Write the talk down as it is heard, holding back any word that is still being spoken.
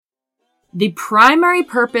The primary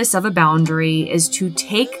purpose of a boundary is to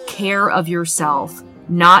take care of yourself,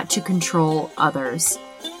 not to control others.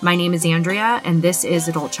 My name is Andrea, and this is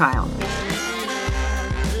Adult Child.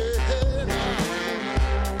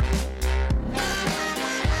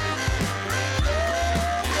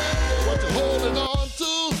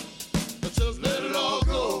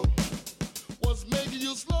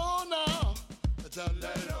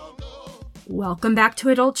 Welcome back to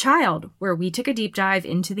Adult Child, where we take a deep dive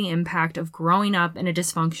into the impact of growing up in a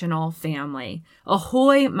dysfunctional family.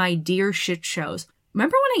 Ahoy, my dear shit shows.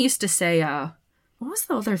 Remember when I used to say, what was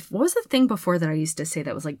the thing before that I used to say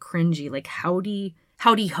that was like cringy, like howdy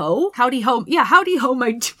ho? Howdy ho. Yeah, howdy ho,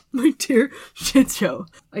 my dear shit show.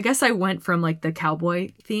 I guess I went from like the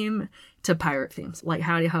cowboy theme to pirate themes. Like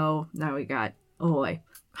howdy ho, now we got ahoy.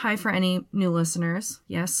 Hi for any new listeners.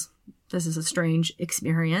 Yes. This is a strange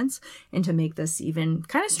experience. And to make this even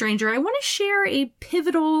kind of stranger, I want to share a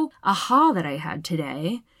pivotal aha that I had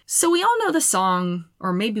today. So we all know the song,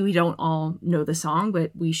 or maybe we don't all know the song,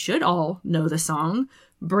 but we should all know the song,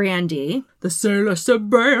 Brandy. The sailor said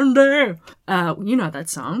Brandy. You know that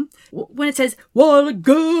song. When it says, what a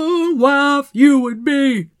good wife you would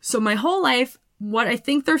be. So my whole life, what I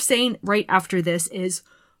think they're saying right after this is,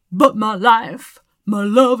 but my life, my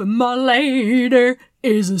love and my lady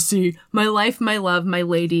is a sea. My life, my love, my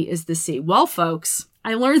lady is the sea. Well, folks,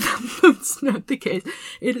 I learned that that's not the case.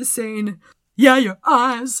 It is saying, yeah, your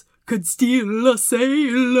eyes could steal a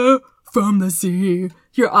sailor from the sea.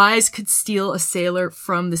 Your eyes could steal a sailor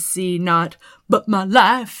from the sea, not, but my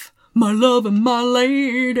life, my love, and my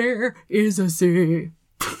lady is a sea.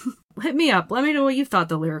 Hit me up. Let me know what you thought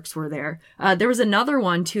the lyrics were there. There was another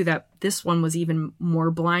one, too, that this one was even more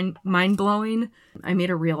mind-blowing. I made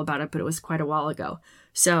a reel about it, but it was quite a while ago.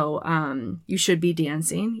 So, You Should Be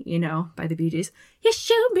Dancing, by the Bee Gees. You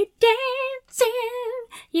should be dancing,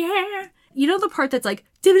 yeah. You know the part that's like,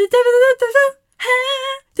 what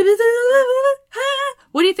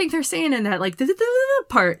do you think they're saying in that, like,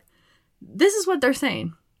 part? This is what they're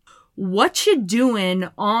saying. What you doing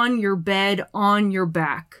on your bed, on your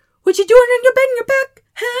back? What you doing in your bed, in your back?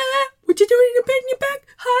 Huh? What you doing in your bed, in your back?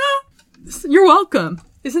 Huh? You're welcome.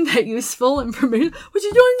 Isn't that useful information? What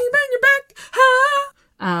you doing in your bed, in your back?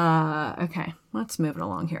 Huh? Okay, let's move it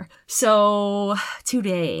along here. So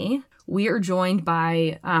today we are joined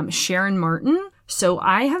by Sharon Martin. So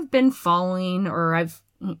I have been following,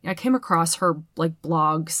 I came across her like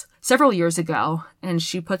blogs several years ago, and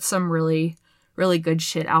she put some really good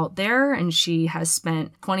shit out there. And she has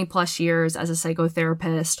spent 20 plus years as a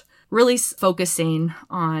psychotherapist, really focusing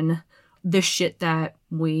on the shit that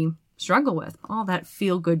we struggle with, all that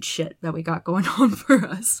feel-good shit that we got going on for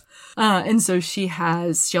us. And so she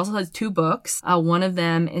also has 2 books. One of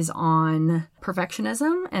them is on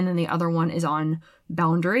perfectionism, and then the other one is on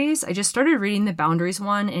boundaries. I just started reading the boundaries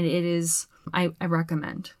one, and it is, I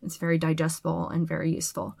recommend. It's very digestible and very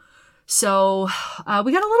useful. So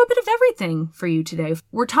we got a little bit of everything for you today.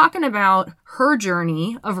 We're talking about her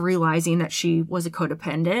journey of realizing that she was a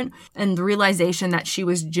codependent and the realization that she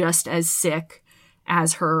was just as sick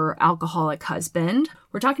as her alcoholic husband.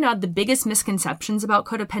 We're talking about the biggest misconceptions about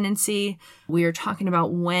codependency. We are talking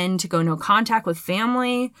about when to go no contact with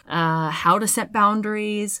family, how to set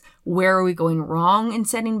boundaries, where are we going wrong in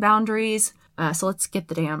setting boundaries. So let's get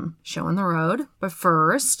the damn show on the road. But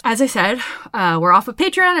first, as I said, we're off of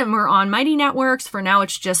Patreon and we're on Mighty Networks. For now,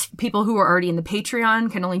 it's just people who are already in the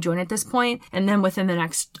Patreon can only join at this point. And then within the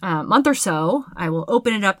next month or so, I will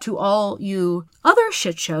open it up to all you other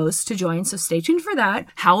shit shows to join. So stay tuned for that.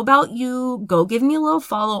 How about you go give me a little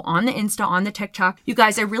follow on the Insta, on the TikTok. You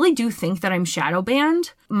guys, I really do think that I'm shadow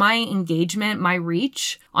banned. My engagement, my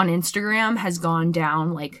reach on Instagram has gone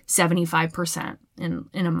down like 75%. In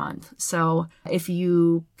a month. So if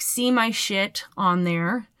you see my shit on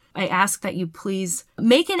there, I ask that you please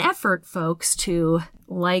make an effort, folks, to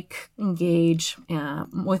engage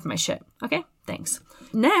with my shit. Okay? Thanks.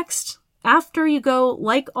 Next, after you go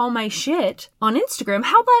like all my shit on Instagram,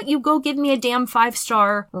 how about you go give me a damn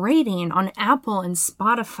 5-star rating on Apple and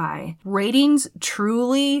Spotify? Ratings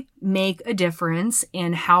truly make a difference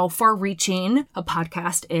in how far-reaching a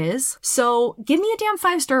podcast is. So give me a damn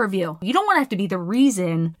 5-star review. You don't want to have to be the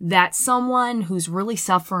reason that someone who's really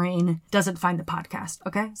suffering doesn't find the podcast,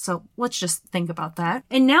 okay? So let's just think about that.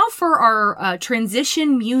 And now for our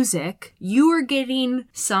transition music, you are getting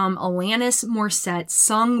some Alanis Morissette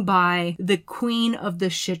sung by the queen of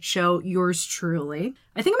the shit show, yours truly.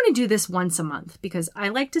 I think I'm going to do this once a month because I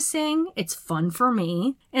like to sing. It's fun for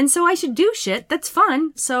me. And so I should do shit that's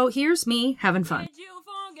fun. So here's me having fun. Did you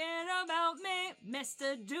forget about me,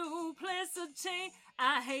 Mr. Duplicity?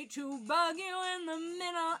 I hate to bug you in the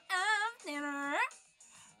middle of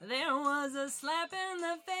There was a slap in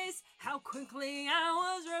the face, how quickly I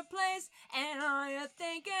was replaced, and are you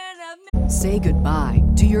thinking of me? Say goodbye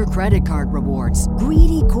to your credit card rewards.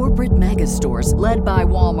 Greedy corporate mega stores, led by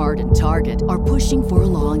Walmart and Target, are pushing for a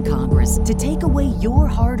law in Congress to take away your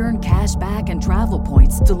hard-earned cash back and travel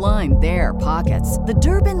points to line their pockets. The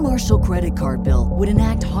Durbin-Marshall credit card bill would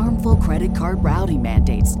enact harmful credit card routing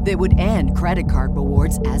mandates that would end credit card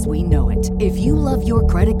rewards as we know it. If you love your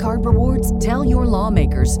credit card rewards, tell your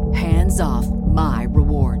lawmakers, hands off my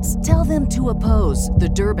rewards. Tell them to oppose the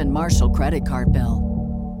Durbin-Marshall credit card bill.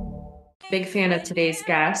 Big fan of today's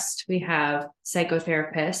guest. We have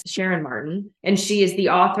psychotherapist Sharon Martin, and she is the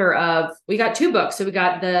author of, we got 2 books. So we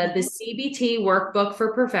got the CBT workbook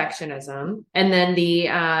for perfectionism, and then the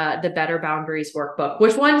Better Boundaries workbook.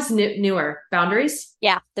 Which one's newer? Boundaries?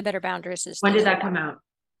 Yeah, the Better Boundaries is. When did that come out?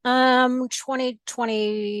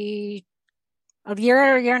 2020, a year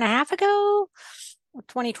and a half ago.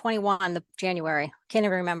 2021, the January. Can't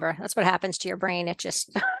even remember. That's what happens to your brain. It just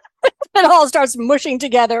it all starts mushing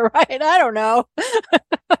together, right? I don't know.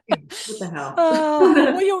 What the hell?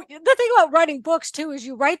 Well, the thing about writing books too is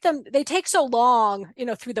you write them. They take so long,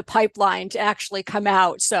 through the pipeline to actually come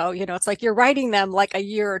out. So it's like you're writing them like a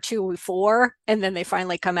year or two before, and then they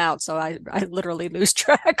finally come out. So I literally lose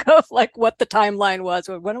track of like what the timeline was.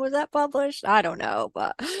 When was that published? I don't know,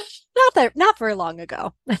 but not very long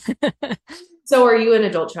ago. So are you an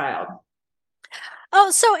adult child? Oh,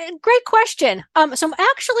 so great question. So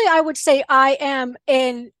actually, I would say I am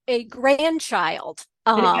a grandchild.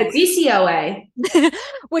 A DCOA,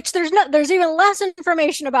 which there's even less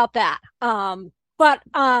information about that.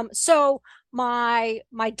 So my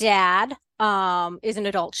dad is an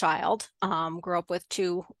adult child. Grew up with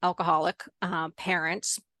 2 alcoholic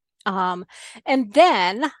parents, and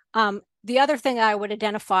then the other thing I would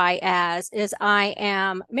identify as is I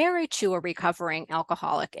am married to a recovering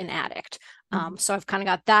alcoholic and addict. So I've kind of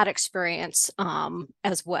got that experience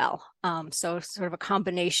as well. So sort of a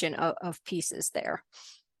combination of pieces there.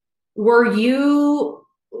 When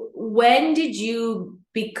did you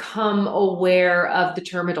become aware of the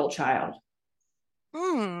term adult child?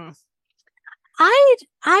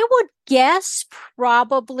 I would guess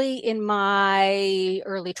probably in my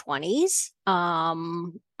early 20s.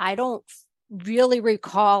 I don't really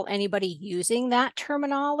recall anybody using that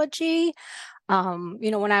terminology.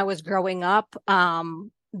 When I was growing up,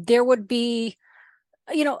 there would be,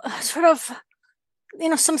 sort of,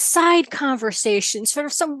 some side conversations, sort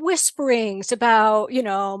of some whisperings about,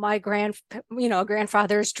 my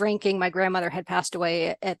grandfather's drinking. My grandmother had passed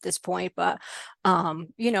away at this point, but, and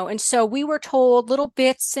so we were told little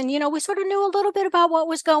bits and, we sort of knew a little bit about what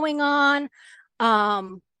was going on.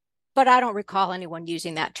 But I don't recall anyone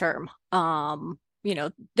using that term. I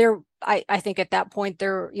think at that point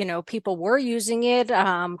there, people were using it.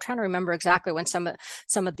 I'm trying to remember exactly when some of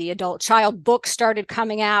the adult child books started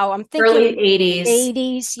coming out. I'm thinking early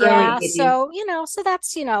 80s. Yeah. Early 80s. So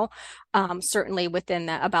that's, certainly within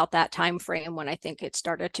about that time frame when I think it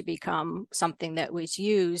started to become something that was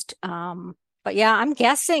used. But yeah, I'm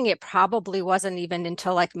guessing it probably wasn't even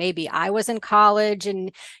until like maybe I was in college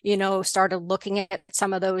and, started looking at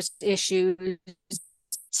some of those issues,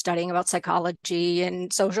 studying about psychology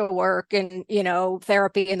and social work and,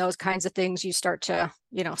 therapy and those kinds of things. You start to,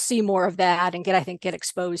 see more of that and get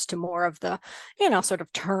exposed to more of the, sort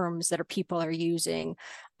of terms that people are using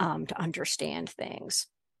to understand things.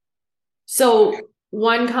 So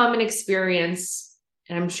one common experience,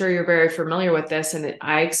 and I'm sure you're very familiar with this, and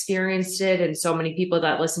I experienced it, and so many people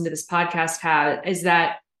that listen to this podcast have, is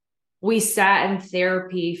that we sat in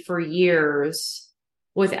therapy for years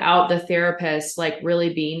without the therapist like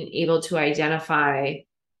really being able to identify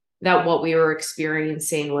that what we were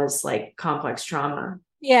experiencing was like complex trauma.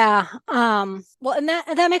 Yeah. Well, and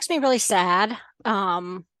that makes me really sad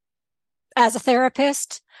as a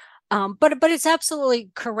therapist. But it's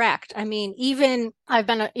absolutely correct. I mean, even I've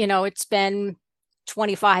been, it's been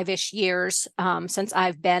 25-ish years since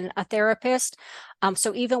I've been a therapist.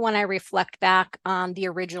 So even when I reflect back on the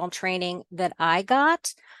original training that I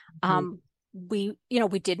got, we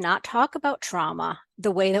did not talk about trauma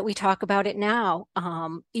the way that we talk about it now.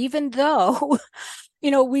 Even though,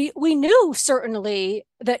 we knew certainly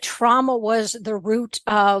that trauma was the root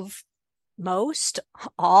of most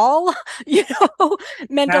all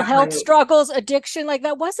mental health struggles, addiction, like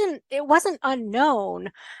that it wasn't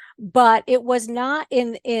unknown, but it was not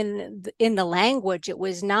in the language. It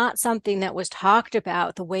was not something that was talked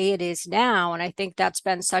about the way it is now. And I think that's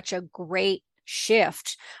been such a great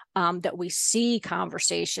shift that we see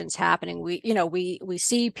conversations happening. We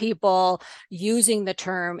see people using the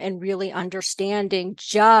term and really understanding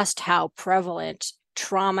just how prevalent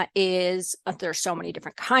trauma is. There's so many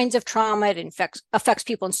different kinds of trauma. It affects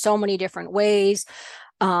people in so many different ways.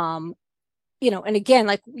 And again,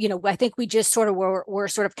 I think we just sort of were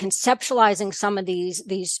sort of conceptualizing some of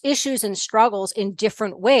these issues and struggles in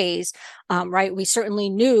different ways, right? We certainly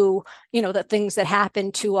knew, the things that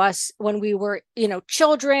happened to us when we were,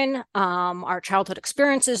 children, our childhood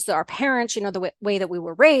experiences, our parents, the way that we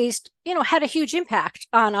were raised, had a huge impact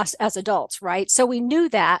on us as adults, right? So we knew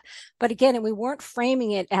that, but again, and we weren't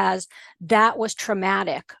framing it as that was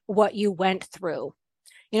traumatic, what you went through.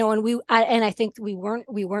 I think we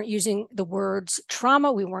weren't using the words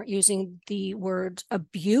trauma. We weren't using the word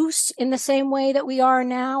abuse in the same way that we are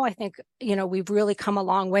now. I think, we've really come a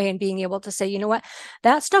long way in being able to say, you know what,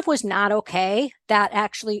 that stuff was not okay. That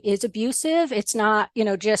actually is abusive. It's not,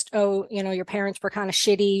 just, your parents were kind of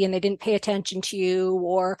shitty and they didn't pay attention to you,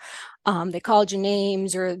 or they called you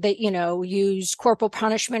names, or they, used corporal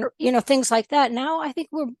punishment, or, things like that. Now I think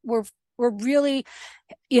we're really,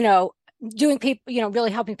 doing people,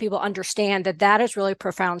 really helping people understand that is really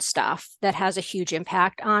profound stuff that has a huge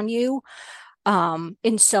impact on you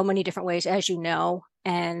in so many different ways, as you know.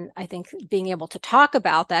 And I think being able to talk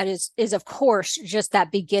about that is of course just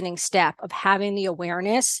that beginning step of having the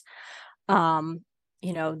awareness,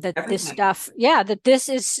 that this stuff, that this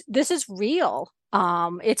is real.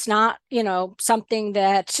 It's not, something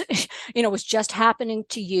that, was just happening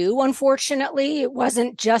to you. Unfortunately, it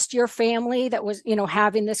wasn't just your family that was,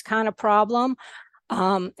 having this kind of problem.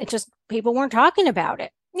 It just, people weren't talking about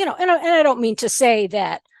it, and I don't mean to say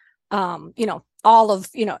that, all of,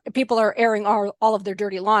 people are airing all of their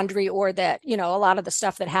dirty laundry, or that, a lot of the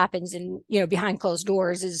stuff that happens in, behind closed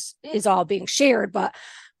doors is all being shared, but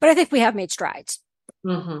I think we have made strides.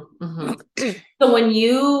 Mm-hmm, mm-hmm.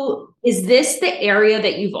 So is this the area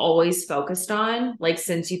that you've always focused on, like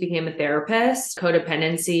since you became a therapist,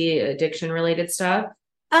 codependency, addiction related stuff?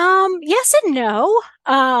 Yes and no.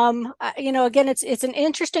 Again, it's an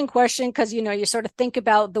interesting question because, you sort of think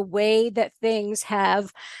about the way that things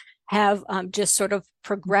have just sort of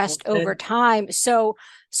progressed over time. So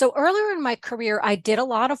earlier in my career, I did a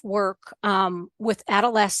lot of work with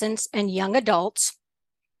adolescents and young adults.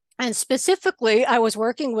 And specifically, I was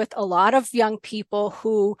working with a lot of young people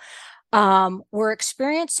who were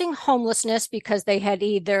experiencing homelessness because they had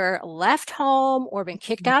either left home or been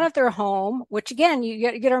kicked out of their home. Which again, you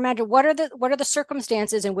got to imagine what are the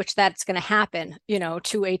circumstances in which that's going to happen,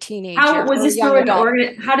 to a teenager. How was this through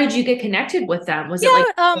how did you get connected with them? Was it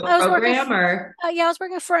like a program or? I was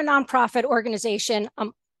working for a nonprofit organization.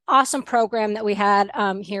 Awesome program that we had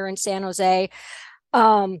here in San Jose.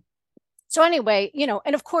 So anyway,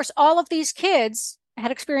 and of course, all of these kids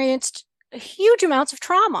had experienced huge amounts of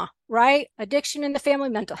trauma, right? Addiction in the family,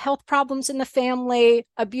 mental health problems in the family,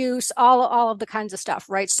 abuse, all of the kinds of stuff,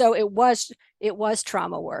 right? So it was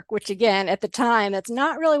trauma work, which again, at the time, that's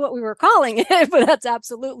not really what we were calling it, but that's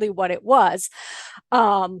absolutely what it was.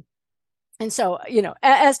 And so,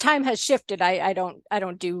 as time has shifted, I don't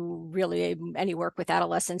do really any work with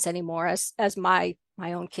adolescents anymore. As my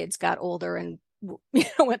own kids got older and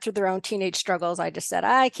went through their own teenage struggles, I just said,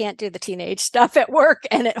 I can't do the teenage stuff at work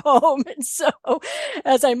and at home. And so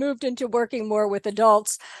as I moved into working more with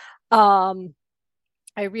adults, I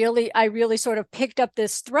really sort of picked up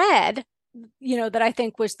this thread, that I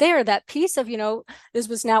think was there, that piece of, this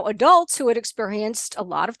was now adults who had experienced a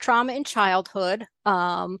lot of trauma in childhood,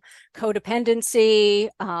 codependency,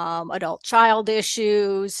 adult child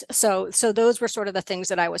issues. So those were sort of the things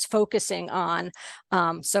that I was focusing on.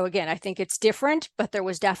 So again, I think it's different, but there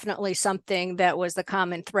was definitely something that was the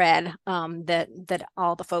common thread, that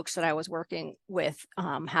all the folks that I was working with,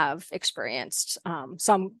 have experienced,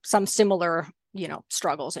 some similar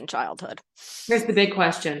struggles in childhood. Here's the big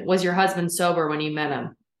question. Was your husband sober when you met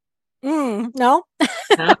him? No.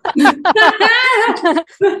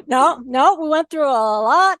 No, we went through a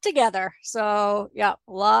lot together. So yeah,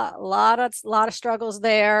 a lot of struggles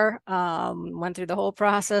there. Went through the whole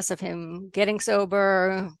process of him getting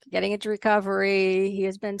sober, getting into recovery. He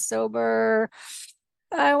has been sober,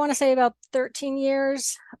 I want to say about 13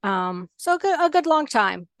 years. So a good long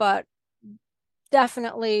time, but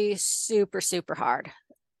definitely super, super hard.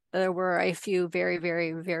 There were a few very,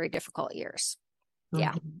 very, very difficult years.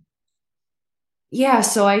 Yeah. Yeah.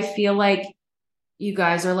 So I feel like you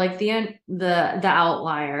guys are like the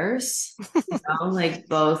outliers, like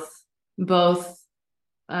both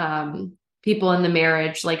people in the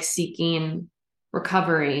marriage, like seeking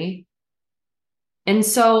recovery. And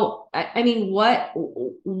so, I mean, what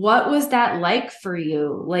was that like for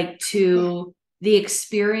you? Like to the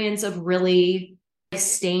experience of really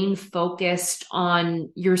staying focused on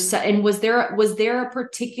yourself? And was there a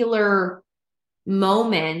particular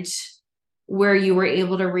moment where you were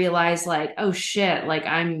able to realize like, oh shit, like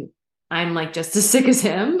I'm like just as sick as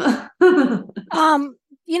him?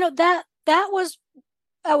 You know, that was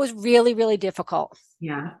really, really difficult,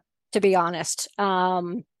 Yeah. to be honest.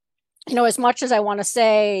 You know, as much as I want to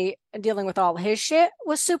say dealing with all his shit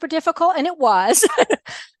was super difficult, and it was,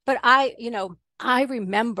 but I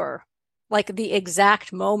remember like the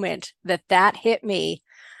exact moment that hit me,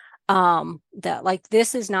 that like,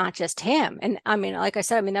 this is not just him. And I mean, like I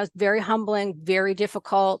said, I mean, that was very humbling, very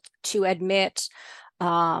difficult to admit, you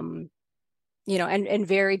know, and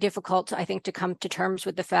very difficult, I think, to come to terms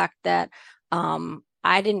with the fact that,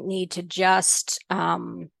 I didn't need to just,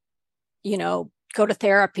 you know, go to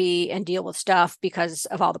therapy and deal with stuff because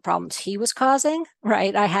of all the problems he was causing,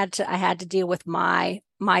 right? I had to deal with my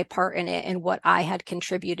part in it and what I had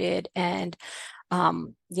contributed, and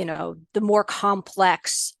you know, the more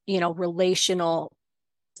complex, you know, relational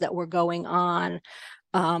that were going on,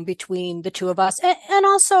 between the two of us, and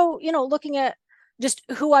also, you know, looking at just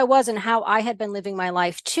who I was and how I had been living my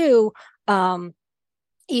life too,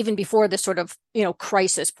 even before this sort of, you know,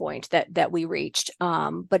 crisis point that we reached,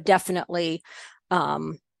 but definitely,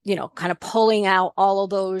 you know, kind of pulling out all of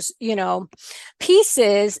those, you know,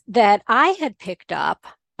 pieces that I had picked up,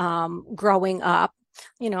 growing up,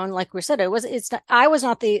 you know, and like we said, I was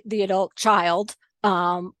not the adult child,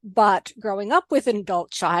 but growing up with an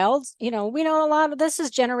adult child, you know, we know a lot of this is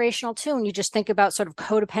generational too, and you just think about sort of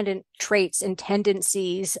codependent traits and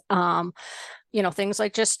tendencies, you know, things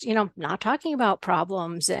like just, you know, not talking about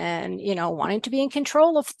problems, and, you know, wanting to be in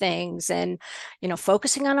control of things, and, you know,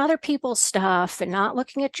 focusing on other people's stuff and not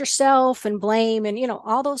looking at yourself, and blame, and, you know,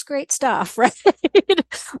 all those great stuff, right?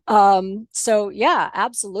 So yeah,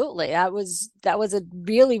 absolutely. That was a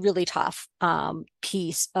really, really tough,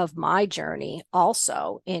 piece of my journey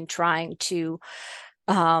also, in trying to,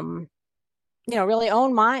 um, you know, really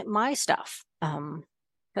own my stuff.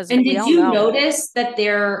 Because And we did all you know. notice that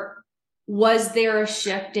there a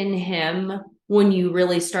shift in him when you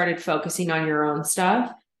really started focusing on your own stuff?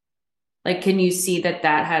 Like, can you see did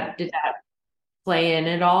that play in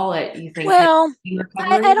at all at you think his Well,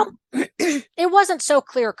 I recovery? don't, it wasn't so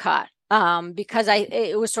clear cut, because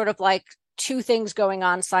it was sort of like two things going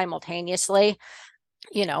on simultaneously,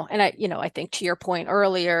 you know, and you know, I think to your point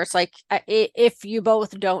earlier, it's like, if you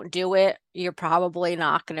both don't do it, you're probably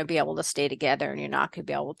not going to be able to stay together, and you're not going to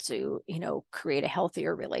be able to, you know, create a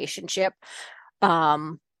healthier relationship.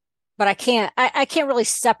 Um, but I can't really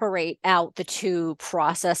separate out the two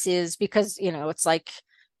processes, because, you know, it's like,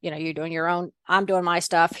 you know, you're doing your own, I'm doing my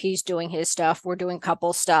stuff, he's doing his stuff, we're doing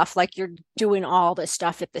couple stuff, like you're doing all this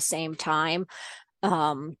stuff at the same time.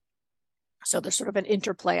 um so there's sort of an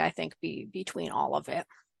interplay, I think, between all of it.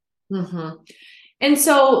 Mm-hmm. And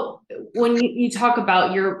so when you talk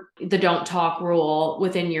about the don't talk rule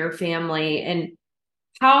within your family, and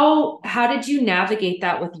how did you navigate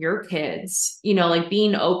that with your kids? You know, like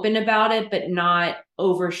being open about it, but not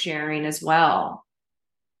oversharing as well.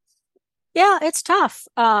 Yeah, it's tough,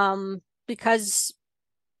 because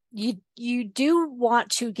you do want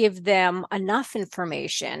to give them enough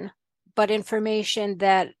information, but information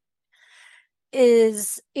that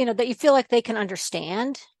is, you know, that you feel like they can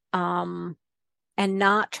understand, um and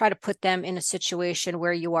not try to put them in a situation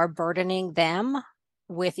where you are burdening them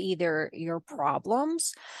with either your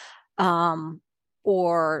problems, um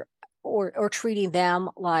or or treating them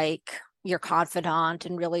like your confidant,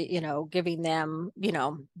 and really, you know, giving them, you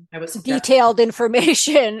know, I was detailed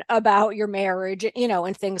information about your marriage, you know,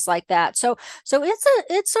 and things like that. So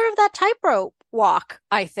it's sort of that tightrope walk,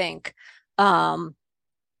 I think.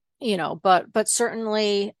 You know, but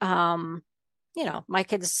certainly, you know, my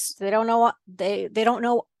kids, they don't know what they don't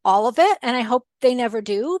know all of it, and I hope they never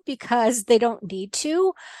do, because they don't need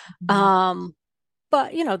to. um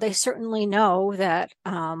but, you know, they certainly know that,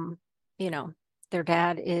 you know, their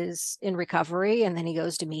dad is in recovery, and then he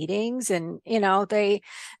goes to meetings, and, you know, they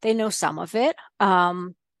know some of it.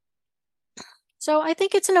 So I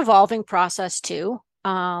think it's an evolving process too.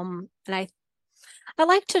 And I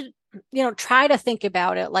like to, you know, try to think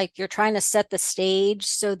about it like you're trying to set the stage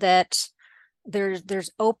so that there's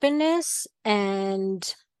openness,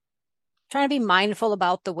 and trying to be mindful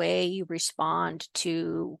about the way you respond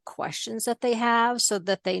to questions that they have, so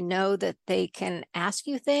that they know that they can ask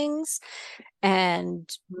you things, and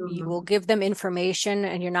you will Mhm. give them information,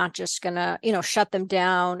 and you're not just gonna, you know, shut them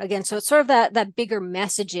down again. So it's sort of that bigger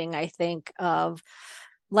messaging, I think, of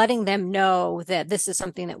letting them know that this is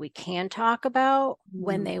something that we can talk about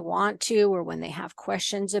when Mhm. they want to, or when they have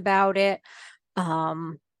questions about it.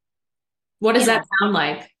 um What does you that know, sound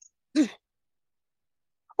like?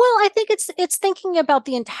 Well, I think it's thinking about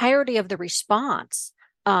the entirety of the response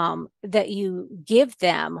that you give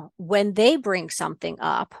them when they bring something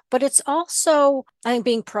up, but it's also, I think,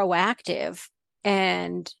 being proactive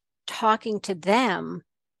and talking to them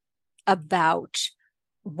about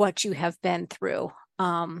what you have been through.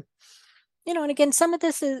 And again, some of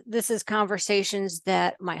this is conversations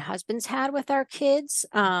that my husband's had with our kids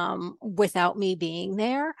without me being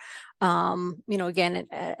there. Again,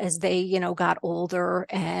 as they, got older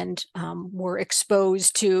and were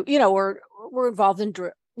exposed to, were involved in,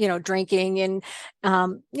 drinking and,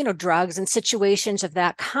 drugs and situations of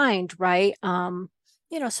that kind, right? So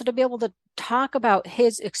to be able to talk about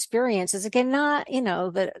his experiences, again, not,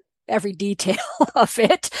 the every detail of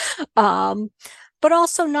it, but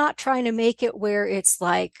also not trying to make it where it's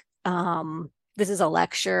like, this is a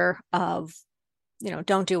lecture of,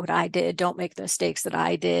 don't do what I did, don't make the mistakes that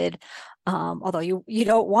I did. Although you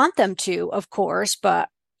don't want them to, of course, but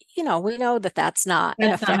we know that that's not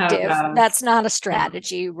an effective, that's not a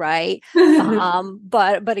strategy, right?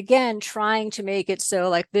 But again, trying to make it so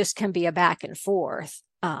like this can be a back and forth.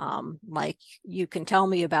 Like you can tell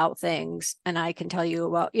me about things and I can tell you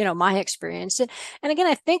about, my experience. And again,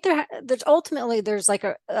 I think there's like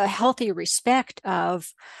a healthy respect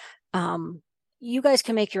of, you guys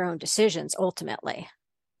can make your own decisions ultimately.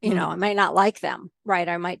 I might not like them, right?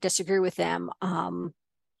 I might disagree with them.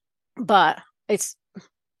 But it's,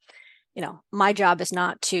 my job is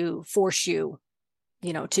not to force you,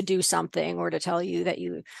 to do something or to tell you that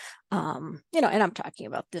you, and I'm talking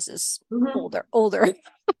about this is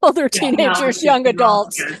older teenagers, young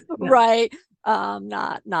adults, right?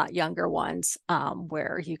 Not younger ones,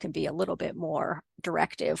 where you can be a little bit more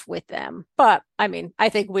directive with them. But I mean, I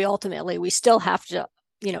think we still have to,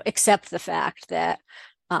 accept the fact that,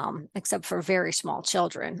 except for very small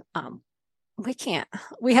children, we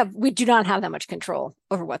do not have that much control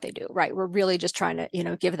over what they do, right? We're really just trying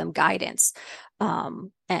to, give them guidance,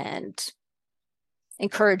 and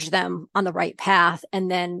encourage them on the right path, and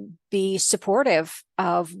then be supportive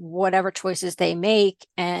of whatever choices they make,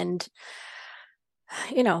 and,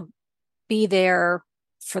 be there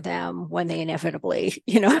for them when they inevitably,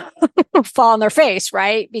 fall on their face,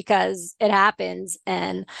 right? Because it happens.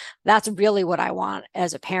 And that's really what I want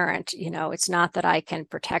as a parent. It's not that I can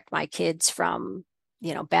protect my kids from,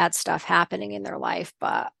 bad stuff happening in their life,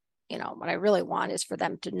 but what I really want is for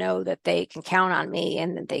them to know that they can count on me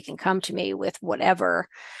and that they can come to me with whatever,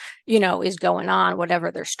 is going on, whatever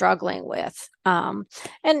they're struggling with. And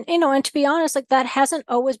to be honest, like that hasn't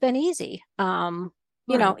always been easy.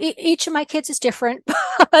 Each of my kids is different,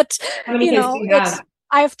 but how many kids do you have?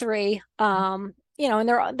 I have three, and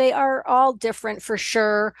they are all different for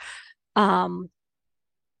sure.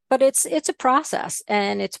 But it's a process,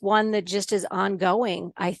 and it's one that just is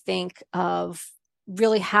ongoing, I think, of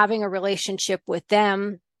really having a relationship with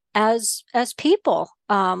them as people,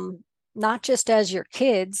 not just as your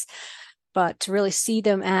kids, but to really see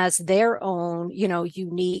them as their own,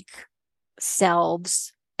 unique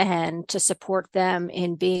selves, and to support them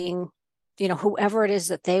in being, whoever it is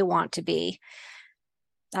that they want to be.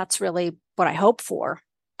 That's really what I hope for.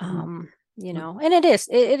 And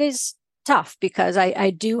it is tough because I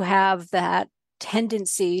do have that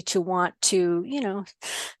tendency to want to,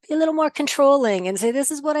 be a little more controlling and say, this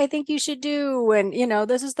is what I think you should do. And,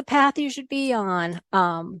 this is the path you should be on.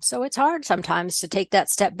 So it's hard sometimes to take that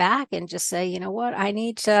step back and just say, you know what, I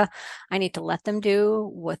need to let them do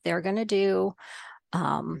what they're going to do.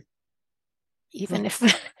 Even if,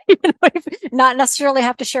 not necessarily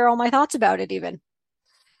have to share all my thoughts about it even.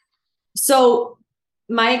 So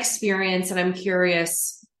my experience, and I'm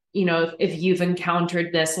curious, if you've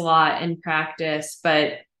encountered this a lot in practice,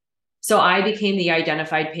 but so I became the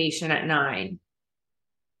identified patient at 9.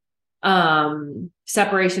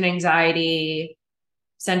 Separation anxiety,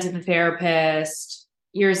 sent to the therapist.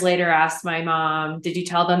 Years later, asked my mom, did you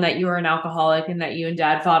tell them that you were an alcoholic and that you and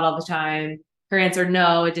dad fought all the time? Her answer,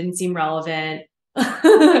 no, it didn't seem relevant.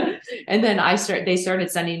 And then they started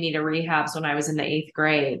sending me to rehabs when I was in the 8th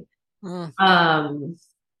grade.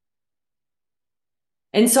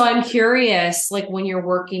 And so I'm curious, like when you're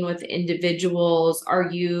working with individuals, are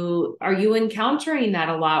you encountering that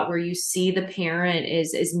a lot where you see the parent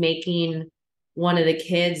is making one of the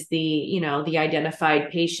kids the identified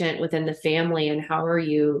patient within the family, and how are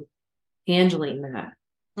you handling that?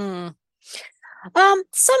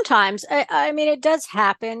 Sometimes I mean, it does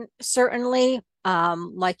happen, certainly.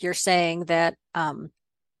 Like you're saying that,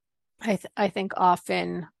 I think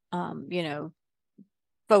often,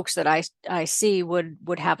 folks that I see would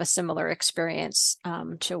have a similar experience,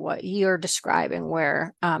 to what you're describing,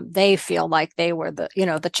 where, they feel like they were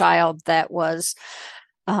the child that was,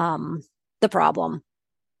 the problem.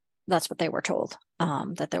 That's what they were told,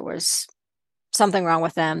 that there was something wrong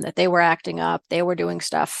with them, that they were acting up, they were doing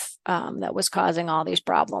stuff that was causing all these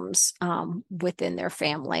problems within their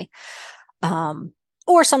family.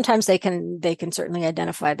 Or sometimes they can certainly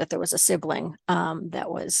identify that there was a sibling that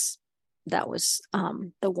was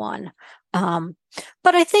the one.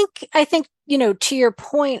 But I think to your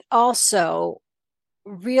point also,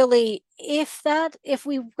 really, if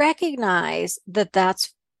we recognize that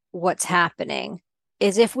that's what's happening,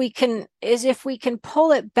 is if we can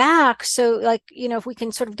pull it back, so if we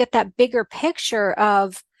can sort of get that bigger picture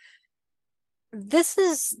of this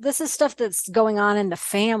is stuff that's going on in the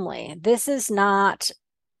family. This is not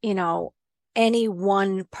any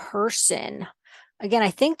one person. Again, I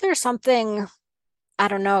think there's something, I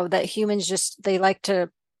don't know, that humans just, they like to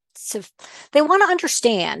they want to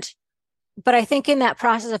understand. But I think in that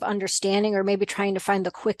process of understanding, or maybe trying to find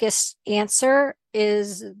the quickest answer,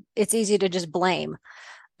 it's easy to just blame,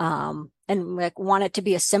 and want it to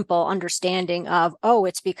be a simple understanding of, oh,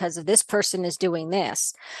 it's because of this person is doing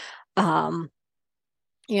this. And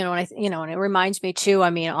it reminds me too, I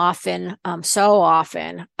mean, often, so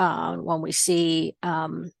often, when we see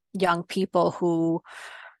young people who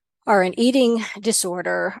are in eating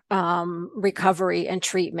disorder recovery and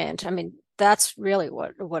treatment, I mean, that's really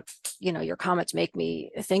what your comments make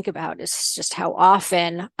me think about, is just how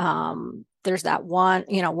often there's that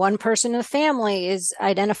one person in the family is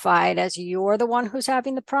identified as, you're the one who's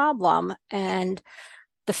having the problem, and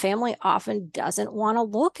the family often doesn't want to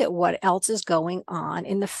look at what else is going on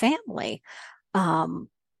in the family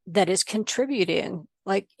that is contributing.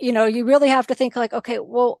 You really have to think okay,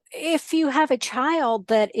 well, if you have a child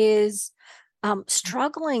that is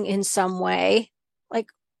struggling in some way,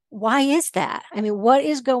 why is that? I mean, what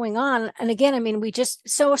is going on? And again, I mean, we just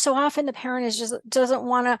so often the parent doesn't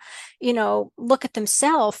want to, look at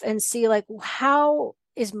themselves and see how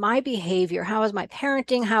is my behavior? How is my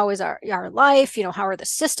parenting? How is our life? How are the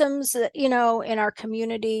systems, in our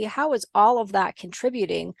community? How is all of that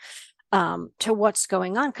contributing to what's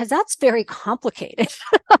going on? Because that's very complicated,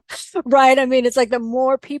 right? I mean, it's the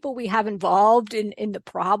more people we have involved in the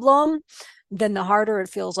problem, then the harder it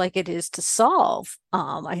feels like it is to solve.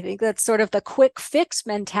 I think that's sort of the quick fix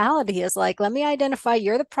mentality, is let me identify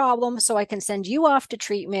you're the problem so I can send you off to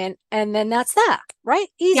treatment. And then that's that, right?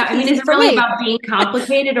 Easy, yeah. I mean, easy is it really about being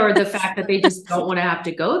complicated, or the fact that they just don't want to have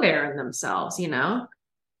to go there in themselves, Yeah,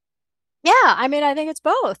 I mean, I think it's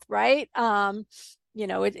both, right?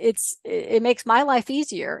 It makes my life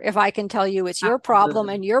easier if I can tell you it's your problem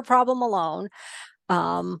and your problem alone.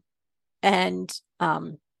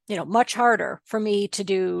 Much harder for me to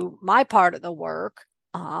do my part of the work,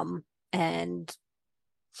 and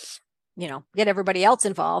get everybody else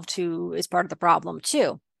involved who is part of the problem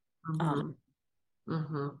too. So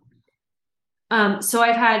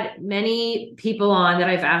I've had many people on that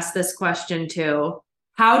I've asked this question to.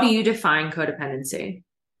 How do you define codependency?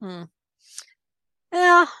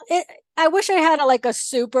 Yeah, I wish I had a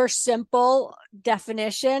super simple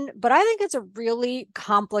definition, but I think it's a really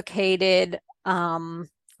complicated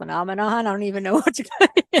phenomenon. I don't even know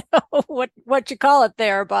what you call it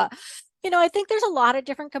there, but I think there's a lot of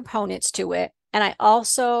different components to it, and I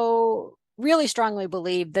also really strongly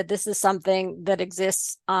believe that this is something that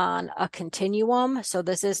exists on a continuum. So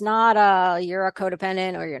this is not you're a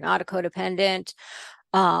codependent or you're not a codependent.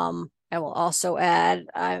 I will also add,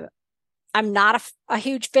 I'm not a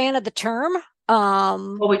huge fan of the term.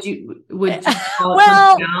 What would you call it?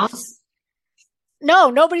 Well, something else? No,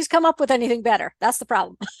 nobody's come up with anything better. That's the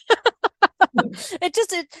problem.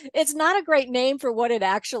 It's not a great name for what it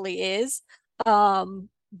actually is.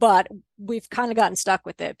 But we've kind of gotten stuck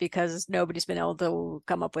with it because nobody's been able to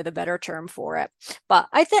come up with a better term for it. But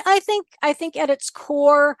I think at its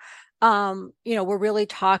core, we're really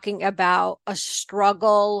talking about a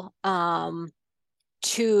struggle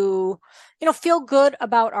to, feel good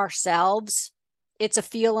about ourselves. It's a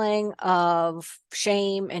feeling of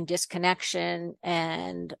shame and disconnection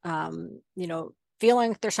and,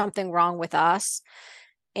 feeling there's something wrong with us.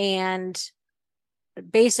 And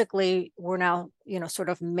basically we're now, sort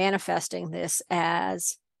of manifesting this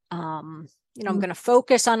as, I'm going to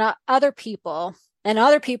focus on other people and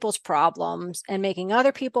other people's problems and making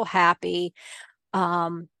other people happy.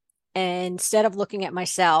 And instead of looking at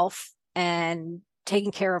myself and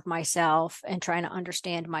taking care of myself and trying to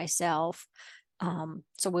understand myself.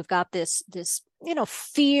 So we've got this,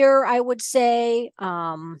 fear, I would say,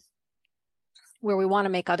 where we want to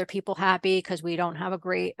make other people happy because we don't have a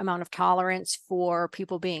great amount of tolerance for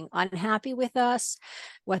people being unhappy with us,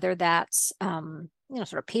 whether that's,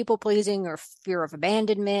 sort of people pleasing or fear of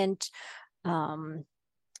abandonment.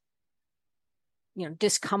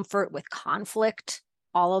 discomfort with conflict,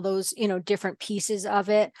 all of those, different pieces of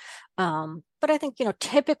it. But I think,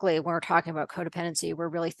 typically when we're talking about codependency, we're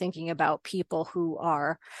really thinking about people who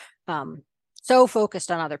are so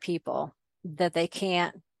focused on other people that they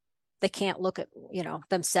can't look at,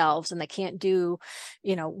 themselves, and they can't do,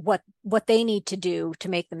 what they need to do to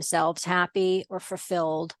make themselves happy or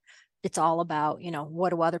fulfilled. It's all about, what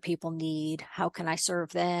do other people need? How can I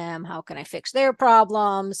serve them? How can I fix their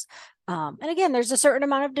problems? And again, there's a certain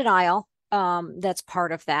amount of denial that's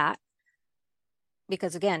part of that.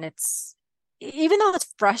 Because again, even though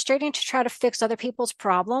it's frustrating to try to fix other people's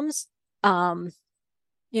problems,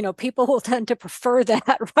 people will tend to prefer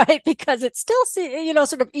that, right? Because it's still,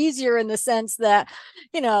 sort of easier in the sense that,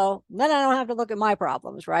 then I don't have to look at my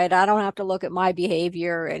problems, right? I don't have to look at my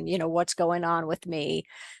behavior and, what's going on with me,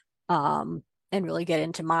 and really get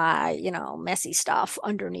into my, messy stuff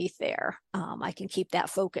underneath there. I can keep that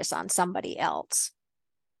focus on somebody else.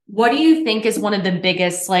 What do you think is one of the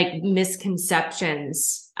biggest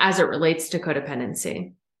misconceptions as it relates to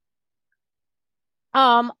codependency?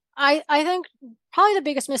 I think probably the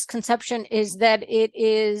biggest misconception is that it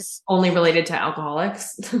is only related to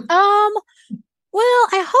alcoholics. Well,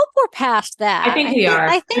 I hope we're past that. I think we are.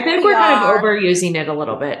 I think we're kind of overusing it a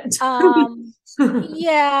little bit.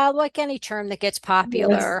 Yeah, like any term that gets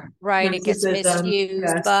popular, yes. Right? It gets misused.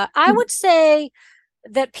 Yes. But I would say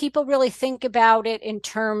that people really think about it in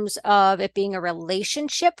terms of it being a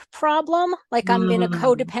relationship problem. Like I'm in a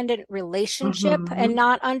codependent relationship and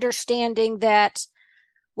not understanding that,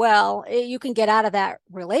 well, you can get out of that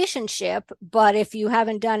relationship, but if you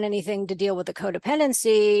haven't done anything to deal with the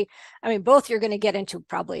codependency, both you're going to get into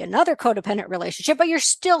probably another codependent relationship, but you're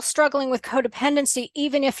still struggling with codependency,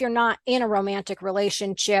 even if you're not in a romantic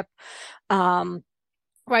relationship.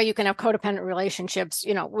 Where you can have codependent relationships,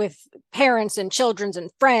 with parents and children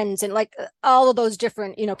and friends and all of those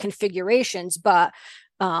different, configurations. But,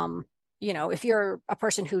 if you're a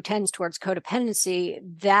person who tends towards codependency,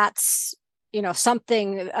 that's,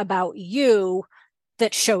 something about you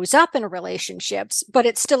that shows up in relationships, but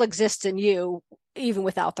it still exists in you even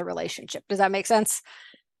without the relationship. Does that make sense?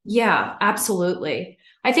 Yeah, absolutely.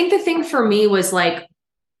 I think the thing for me was and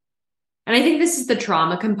I think this is the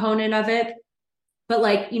trauma component of it, but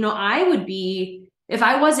I would be, if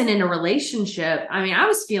I wasn't in a relationship, I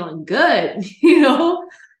was feeling good,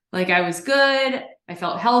 I was good. I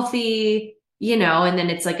felt healthy, and then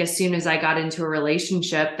it's as soon as I got into a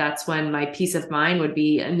relationship, that's when my peace of mind would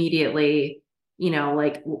be immediately,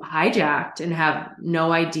 hijacked and have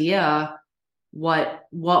no idea what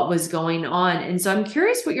was going on. And so I'm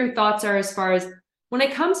curious what your thoughts are as far as when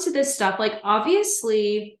it comes to this stuff.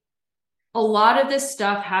 Obviously a lot of this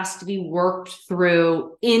stuff has to be worked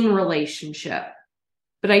through in relationship.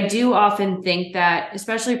 But I do often think that,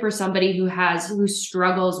 especially for somebody who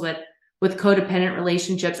struggles with codependent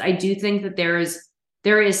relationships, I do think that there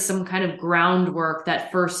is some kind of groundwork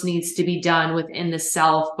that first needs to be done within the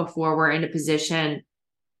self before we're in a position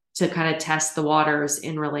to kind of test the waters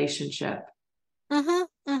in relationship.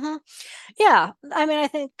 Yeah.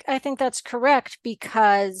 I think that's correct,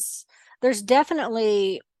 because there's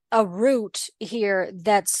definitely a root here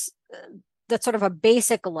that's sort of a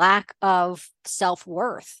basic lack of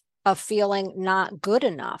self-worth, of feeling not good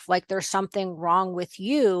enough, like there's something wrong with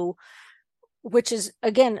you, which is,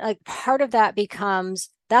 again, part of that becomes,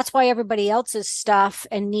 that's why everybody else's stuff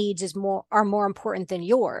and needs are more important than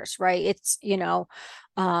yours, right? It's,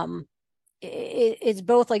 it's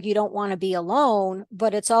both you don't want to be alone,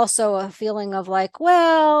 but it's also a feeling of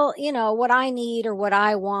well, what I need or what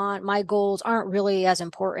I want, my goals aren't really as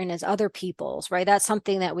important as other people's, right? That's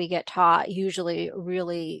something that we get taught usually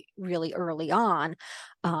really, really early on,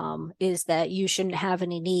 is that you shouldn't have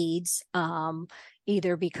any needs,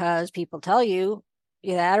 either because people tell you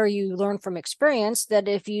that, or you learn from experience that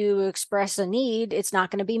if you express a need, it's not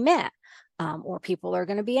going to be met. Or people are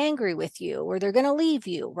going to be angry with you, or they're going to leave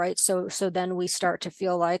you, right? So then we start to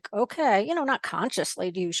feel okay, not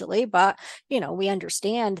consciously usually, but, we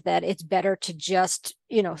understand that it's better to just,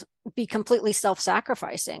 be completely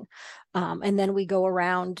self-sacrificing. And then we go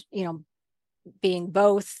around, being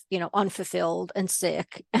both, unfulfilled and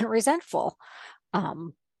sick and resentful,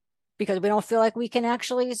 because we don't feel like we can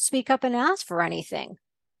actually speak up and ask for anything.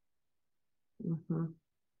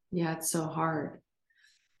 Yeah, it's so hard.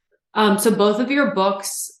 So both of your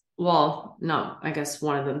books, well, no, I guess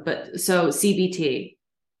one of them, but so CBT.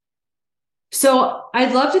 So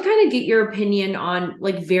I'd love to kind of get your opinion on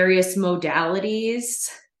various modalities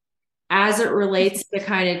as it relates to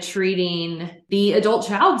kind of treating the adult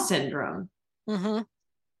child syndrome.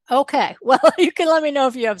 Okay. Well, you can let me know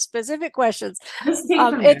if you have specific questions. Let's take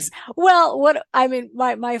from there. It's well, what I mean,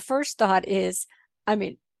 my first thought is, I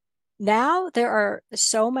mean, now there are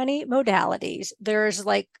so many modalities. There's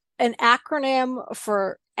like an acronym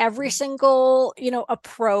for every single,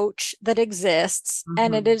 approach that exists.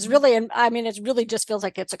 And it is really, and I mean, it really just feels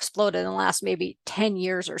like it's exploded in the last maybe 10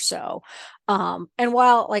 years or so. And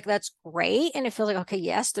while like that's great, and it feels like, okay,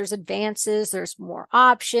 yes, there's advances, there's more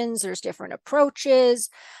options, there's different approaches.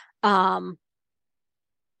 Um,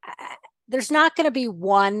 there's not going to be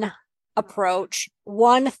one approach,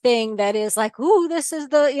 one thing that is like, ooh, this is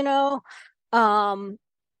the,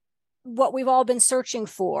 what we've all been searching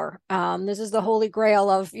for. This is the holy grail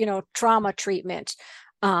of, trauma treatment.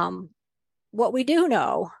 What we do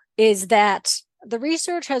know is that the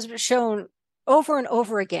research has shown over and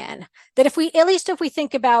over again that if we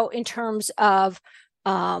think about in terms of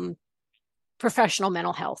professional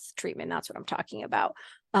mental health treatment, that's what I'm talking about,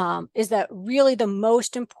 is that really the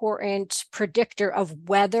most important predictor of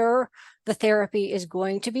whether the therapy is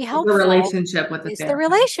going to be helpful. The relationship with the is therapist. the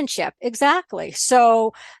relationship. Exactly.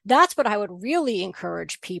 So that's what I would really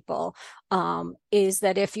encourage people, is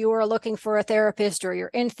that if you are looking for a therapist or you're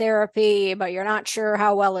in therapy, but you're not sure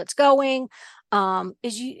how well it's going,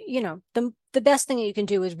 is the best thing that you can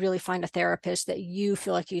do is really find a therapist that you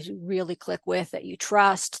feel like you really click with, that you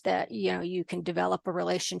trust, that, you can develop a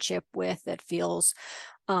relationship with, that feels,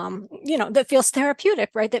 that feels therapeutic,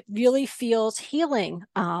 right? That really feels healing,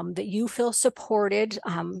 that you feel supported,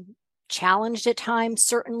 challenged at times,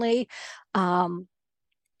 certainly.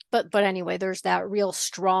 But anyway, there's that real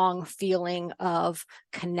strong feeling of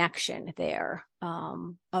connection there,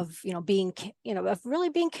 of, being, of really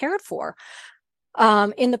being cared for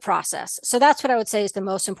in the process. So that's what I would say is the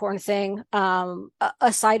most important thing.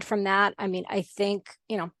 Aside from that, I mean, I think,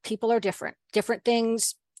 people are different. Different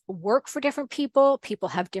things work for different people. People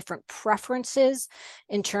have different preferences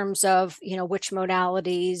in terms of, which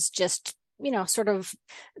modalities just, sort of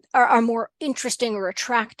are more interesting or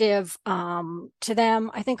attractive to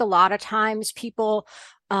them. I think a lot of times people,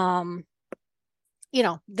 well,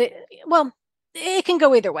 it can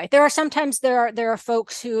go either way. There are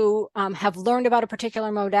folks who have learned about a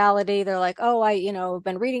particular modality. They're like, oh, I've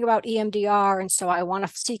been reading about EMDR, and so I want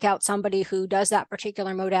to seek out somebody who does that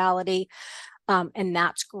particular modality, and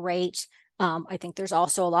that's great. I think there's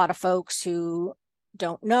also a lot of folks who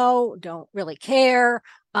don't really care.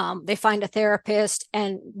 They find a therapist,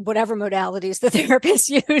 and whatever modalities the therapist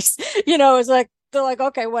use, is like, they're like,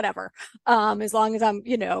 okay, whatever. As long as I'm,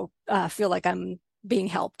 feel like I'm being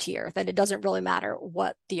helped here, that it doesn't really matter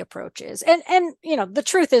what the approach is. And the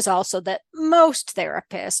truth is also that most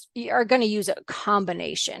therapists are going to use a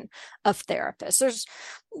combination of therapists.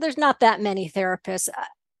 There's not that many therapists,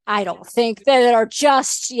 I don't think, that are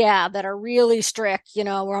just, that are really strict,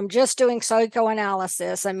 where I'm just doing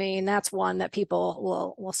psychoanalysis. I mean, that's one that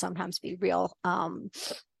people will sometimes be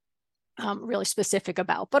really specific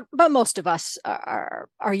about, but most of us are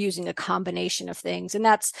using a combination of things, and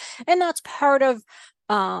that's part of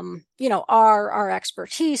our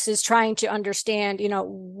expertise, is trying to understand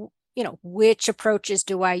which approaches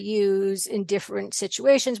do I use in different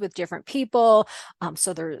situations with different people.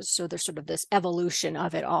 So there's sort of this evolution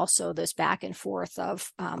of it, also this back and forth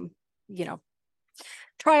of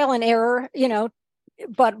trial and error,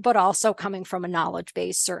 but also coming from a knowledge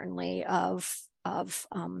base, certainly, of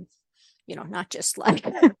not just like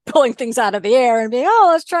pulling things out of the air and being, oh,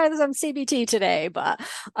 let's try this on CBT today. But,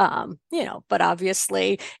 but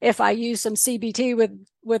obviously if I use some CBT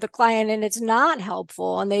with a client and it's not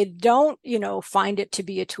helpful, and they don't, find it to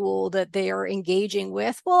be a tool that they are engaging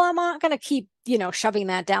with, well, I'm not going to keep, shoving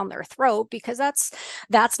that down their throat, because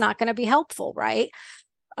that's not going to be helpful. Right.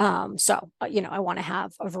 So, I want to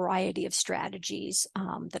have a variety of strategies,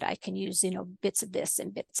 that I can use, bits of this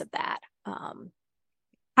and bits of that.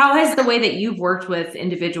 How has the way that you've worked with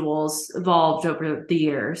individuals evolved over the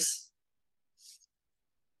years?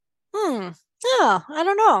 Yeah, I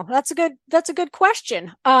don't know. That's a good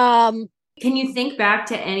question. Can you think back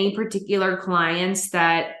to any particular clients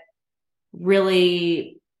that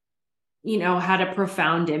really, had a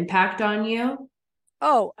profound impact on you?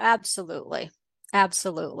 Oh, absolutely.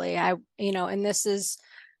 Absolutely. And this is,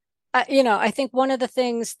 I think one of the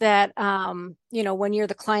things that, when you're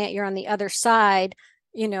the client, you're on the other side,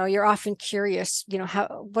 you're often curious,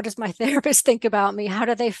 what does my therapist think about me? How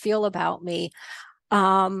do they feel about me?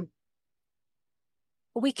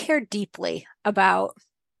 We care deeply about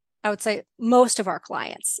I would say most of our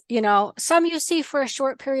clients, some you see for a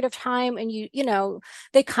short period of time and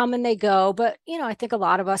they come and they go, but, I think a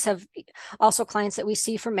lot of us have also clients that we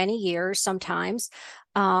see for many years sometimes.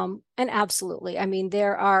 And absolutely. I mean,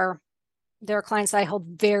 there are clients that I hold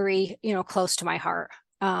very, close to my heart,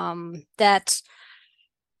 that,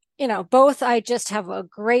 both I just have a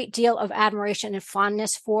great deal of admiration and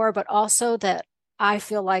fondness for, but also that I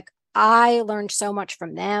feel like I learned so much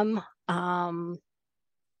from them.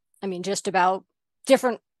 I mean, just about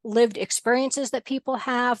different lived experiences that people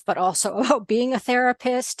have, but also about being a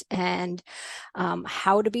therapist and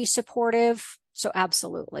how to be supportive. So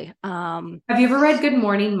absolutely. Have you ever read Good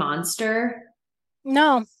Morning Monster?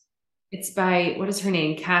 No. It's by, what is her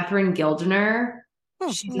name? Catherine Gildner.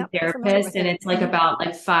 She's a Not familiar therapist, with and it. it's like about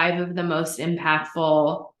like 5 of the most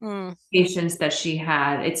impactful patients that she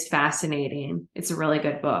had. It's fascinating. It's a really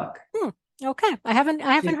good book. Okay. I haven't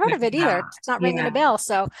heard of it either. It's not ringing Yeah. a bell.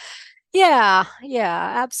 So yeah,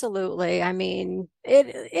 absolutely. I mean,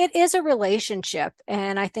 it is a relationship.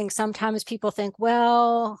 And I think sometimes people think,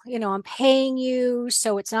 well, I'm paying you,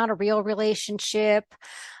 so it's not a real relationship.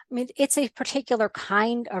 I mean, it's a particular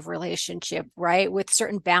kind of relationship, right? With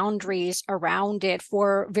certain boundaries around it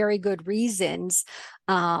for very good reasons.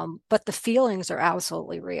 But the feelings are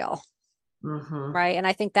absolutely real. Mm-hmm. Right. And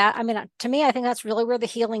I think that, I mean, to me, I think that's really where the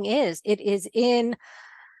healing is. It is in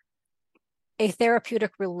a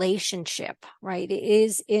therapeutic relationship, right? It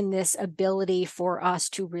is in this ability for us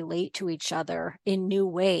to relate to each other in new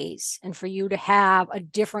ways and for you to have a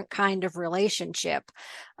different kind of relationship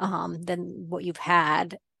than what you've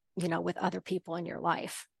had, with other people in your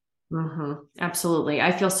life. Mm-hmm. Absolutely.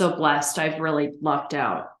 I feel so blessed. I've really lucked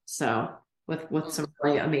out. So with some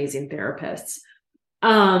really amazing therapists.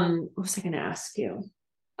 What was I going to ask you?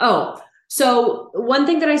 Oh, so one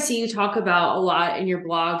thing that I see you talk about a lot in your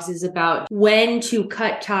blogs is about when to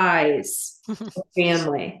cut ties with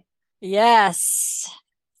family. Yes.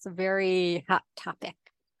 It's a very hot topic,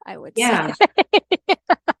 I would say. Yeah,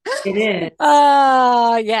 it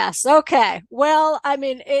is. Yes. Okay. Well, I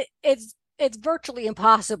mean, it's virtually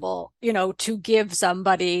impossible, to give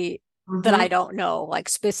somebody that I Mm-hmm. don't know like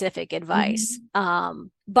specific advice. Mm-hmm.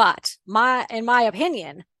 But in my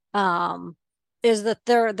opinion, is that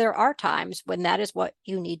there are times when that is what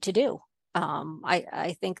you need to do.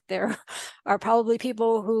 I think there are probably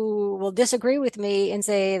people who will disagree with me and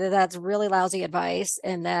say that that's really lousy advice,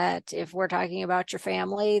 and that if we're talking about your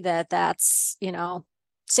family, that's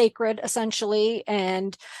sacred essentially,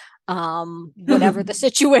 and whatever the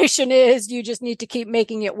situation is, you just need to keep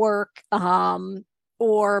making it work,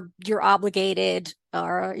 or you're obligated,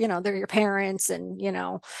 or they're your parents, and you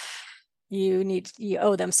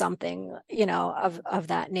owe them something, of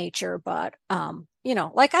that nature. But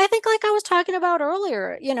like I think, like I was talking about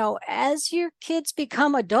earlier, as your kids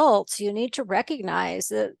become adults, you need to recognize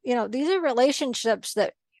that these are relationships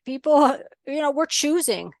that people, we're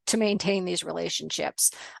choosing to maintain these relationships.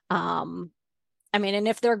 I mean, and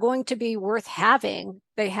if they're going to be worth having,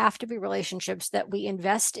 they have to be relationships that we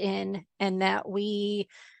invest in, and that we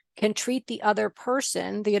can treat the other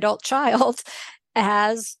person, the adult child,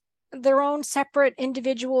 as their own separate,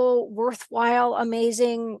 individual, worthwhile,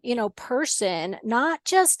 amazing, person, not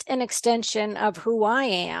just an extension of who I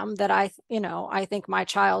am, that I think my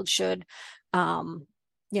child should, do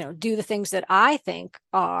the things that I think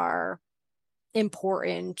are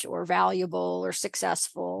important or valuable or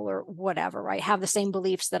successful or whatever, right? Have the same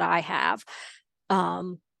beliefs that I have.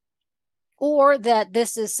 Or that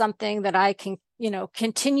this is something that I can,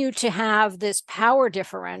 continue to have this power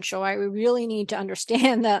differential. I really need to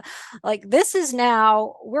understand that, like, this is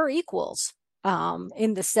now we're equals,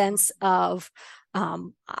 in the sense of,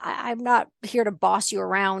 I'm not here to boss you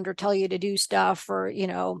around or tell you to do stuff, or,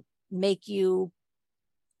 make you,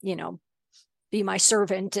 be my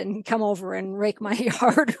servant and come over and rake my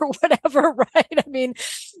yard or whatever, right? I mean,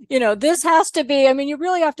 this has to be, I mean, you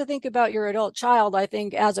really have to think about your adult child, I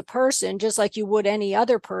think, as a person, just like you would any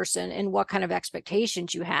other person, and what kind of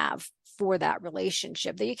expectations you have for that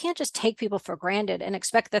relationship. That you can't just take people for granted and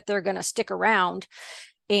expect that they're going to stick around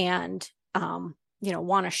and,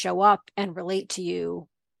 want to show up and relate to you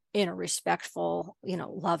in a respectful,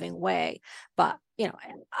 loving way. But,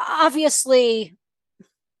 obviously,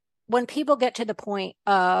 when people get to the point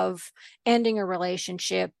of ending a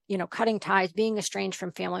relationship, cutting ties, being estranged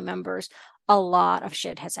from family members, a lot of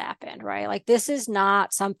shit has happened, right? Like, this is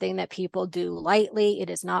not something that people do lightly. It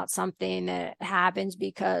is not something that happens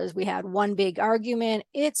because we had one big argument.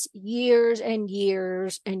 It's years and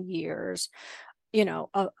years and years,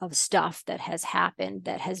 of stuff that has happened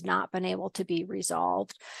that has not been able to be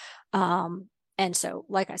resolved. And so,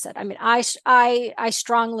 like I said, I mean, I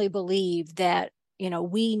strongly believe that,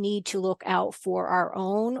 we need to look out for our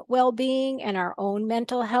own well-being and our own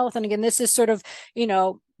mental health. And again, this is sort of,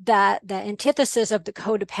 that the antithesis of the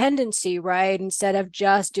codependency, right? Instead of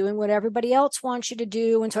just doing what everybody else wants you to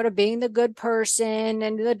do and sort of being the good person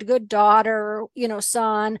and the good daughter,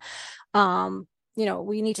 son,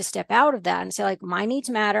 we need to step out of that and say, like, my needs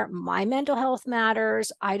matter, my mental health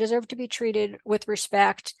matters, I deserve to be treated with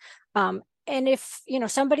respect. And if,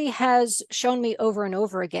 somebody has shown me over and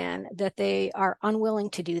over again that they are unwilling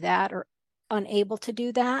to do that or unable to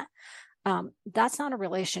do that, that's not a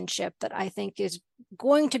relationship that I think is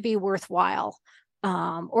going to be worthwhile,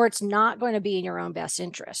 or it's not going to be in your own best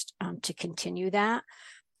interest to continue that.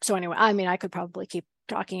 So anyway, I mean, I could probably keep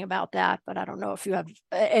talking about that, but I don't know if you have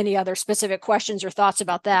any other specific questions or thoughts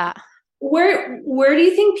about that. Where do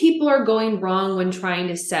you think people are going wrong when trying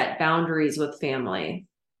to set boundaries with family?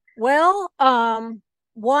 Well,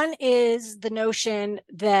 one is the notion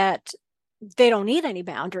that they don't need any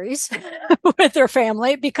boundaries with their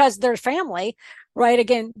family because they're family, right?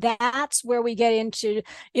 Again, that's where we get into,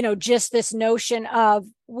 just this notion of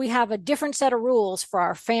we have a different set of rules for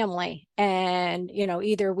our family. And,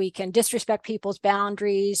 either we can disrespect people's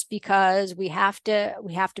boundaries because we have to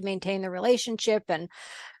maintain the relationship, and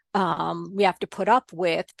we have to put up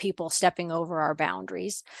with people stepping over our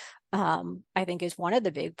boundaries, I think is one of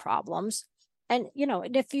the big problems. And,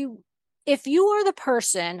 and if you are the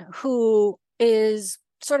person who is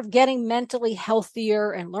sort of getting mentally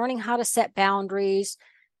healthier and learning how to set boundaries,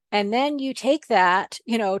 and then you take that,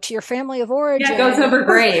 to your family of origin, it goes over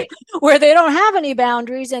great, where they don't have any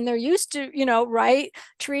boundaries and they're used to, right,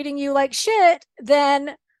 treating you like shit,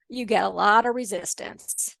 then you get a lot of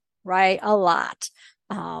resistance, right? A lot.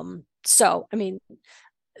 So, I mean,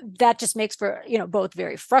 that just makes for, both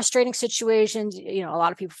very frustrating situations. A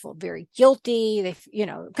lot of people feel very guilty. They,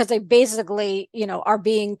 because they basically, are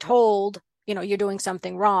being told, you're doing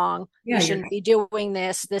something wrong. You shouldn't be doing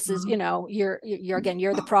this. This is, you're again,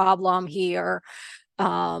 you're the problem here.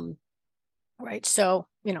 Right. So,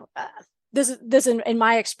 this in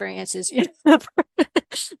my experience is,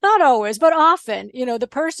 not always, but often, the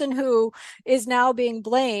person who is now being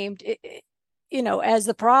blamed, as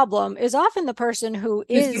the problem is often the person who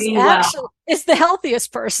is actually is the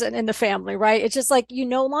healthiest person in the family, right? It's just like you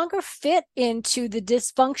no longer fit into the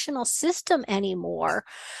dysfunctional system anymore.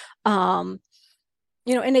 And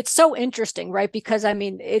it's so interesting, right? Because I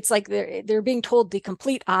mean, it's like they're being told the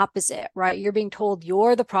complete opposite, right? You're being told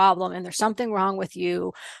you're the problem and there's something wrong with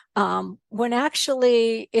you. When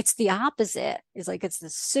actually it's the opposite. It's like it's the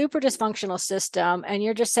super dysfunctional system, and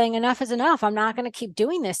you're just saying enough is enough. I'm not going to keep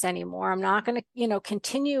doing this anymore. I'm not going to,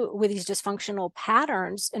 continue with these dysfunctional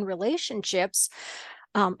patterns in relationships.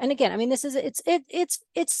 And again, I mean,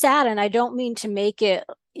 it's sad, and I don't mean to make it,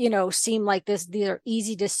 seem like these are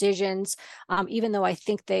easy decisions. Even though I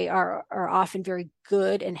think they are often very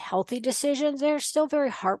good and healthy decisions, they're still very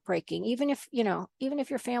heartbreaking. Even if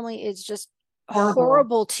your family is just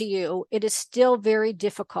horrible to you, it is still very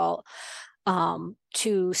difficult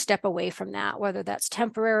to step away from that, whether that's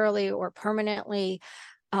temporarily or permanently.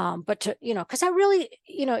 But to, because I really,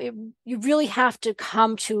 you really have to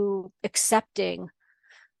come to accepting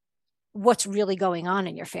what's really going on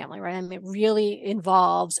in your family, right? I mean, it really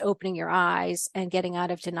involves opening your eyes and getting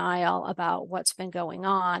out of denial about what's been going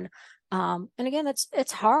on. And again,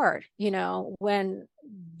 it's hard, when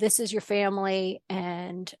this is your family,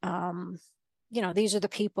 and these are the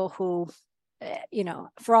people who,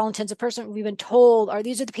 for all intents and purposes, we've been told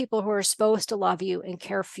these are the people who are supposed to love you and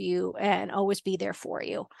care for you and always be there for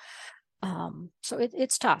you. So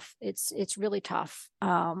it's tough. It's really tough.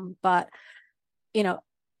 But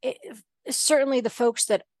certainly the folks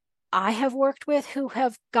that I have worked with who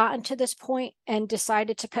have gotten to this point and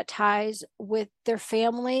decided to cut ties with their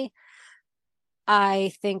family,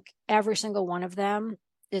 I think every single one of them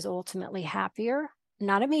is ultimately happier.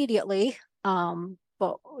 Not immediately,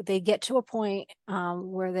 but they get to a point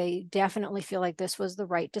where they definitely feel like this was the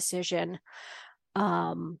right decision.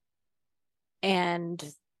 And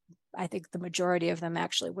I think the majority of them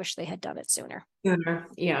actually wish they had done it sooner.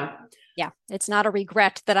 Yeah. Yeah. It's not a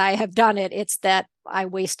regret that I have done it. It's that I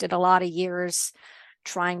wasted a lot of years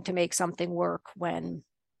trying to make something work when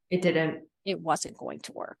it wasn't going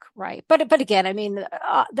to work. Right. But again, I mean,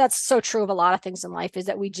 that's so true of a lot of things in life, is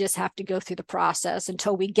that we just have to go through the process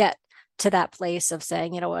until we get to that place of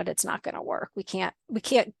saying, you know what, it's not going to work. We can't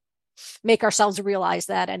make ourselves realize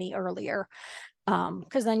that any earlier.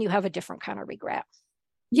 Because then you have a different kind of regret.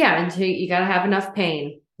 Yeah, until you got to have enough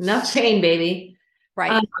pain, baby.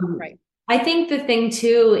 Right. Right. I think the thing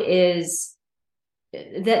too is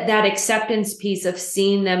that acceptance piece of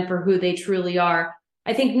seeing them for who they truly are.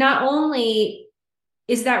 I think not only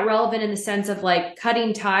is that relevant in the sense of like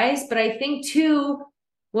cutting ties, but I think too,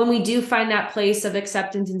 when we do find that place of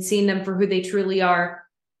acceptance and seeing them for who they truly are,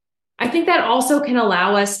 I think that also can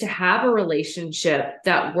allow us to have a relationship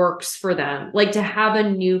that works for them, like to have a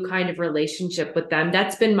new kind of relationship with them.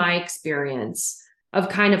 That's been my experience of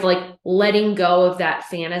kind of like letting go of that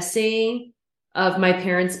fantasy of my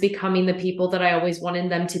parents becoming the people that I always wanted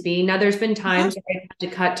them to be. Now, there's been times I had to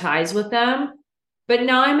cut ties with them, but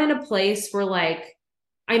now I'm in a place where like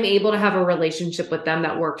I'm able to have a relationship with them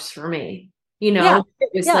that works for me. It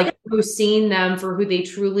was like seeing them for who they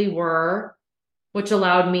truly were, which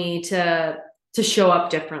allowed me to show up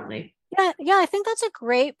differently. Yeah, I think that's a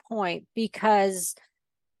great point, because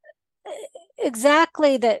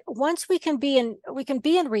exactly that once we can be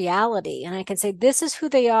in reality, and I can say this is who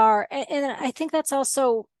they are, and I think that's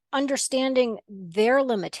also understanding their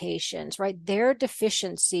limitations, right? Their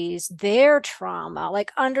deficiencies, their trauma,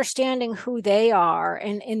 like understanding who they are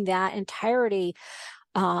and in that entirety,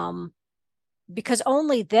 because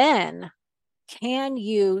only then can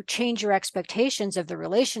you change your expectations of the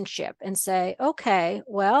relationship and say, okay,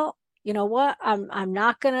 well, you know what, I'm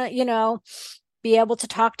not gonna, be able to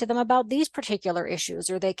talk to them about these particular issues,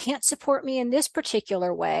 or they can't support me in this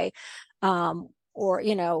particular way, or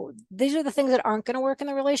these are the things that aren't going to work in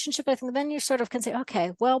the relationship. I think then you sort of can say,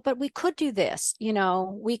 okay, well, but we could do this,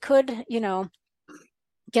 we could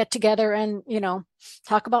get together and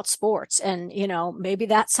talk about sports, and maybe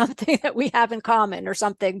that's something that we have in common or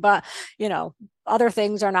something, but other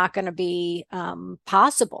things are not going to be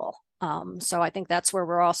possible. So I think that's where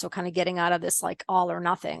we're also kind of getting out of this like all or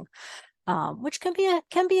nothing, which can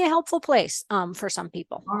be a helpful place for some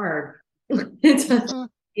people. Hard.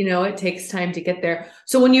 It takes time to get there.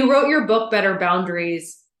 So when you wrote your book, Better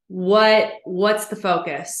Boundaries, what's the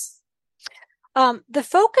focus? The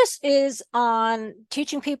focus is on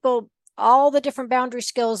teaching people all the different boundary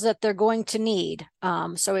skills that they're going to need.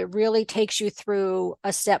 So it really takes you through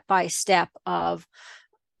a step-by-step of,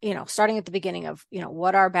 starting at the beginning of,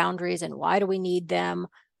 what are boundaries and why do we need them?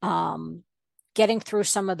 Getting through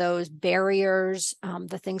some of those barriers,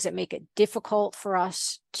 the things that make it difficult for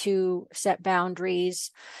us to set boundaries,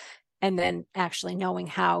 and then actually knowing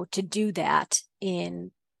how to do that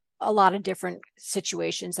in a lot of different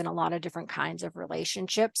situations and a lot of different kinds of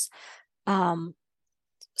relationships.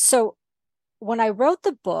 So when I wrote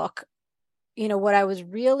the book, what I was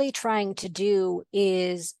really trying to do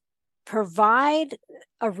is provide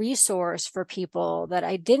a resource for people that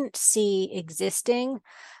I didn't see existing.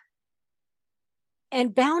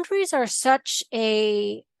 And boundaries are such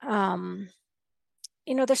a,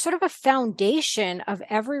 they're sort of a foundation of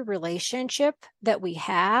every relationship that we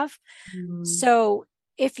have. Mm-hmm. So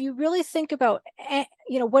if you really think about,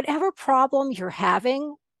 whatever problem you're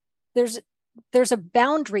having, there's a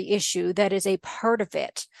boundary issue that is a part of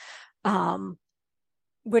it,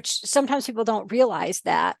 which sometimes people don't realize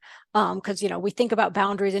that, because, we think about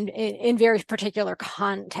boundaries in very particular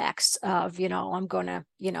contexts of, I'm going to,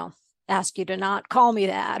 ask you to not call me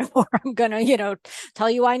that, or I'm going to, tell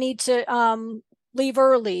you I need to leave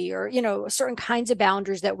early, or, certain kinds of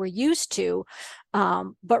boundaries that we're used to.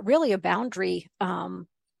 But really a boundary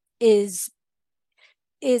is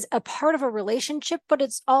a part of a relationship, but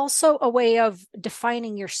it's also a way of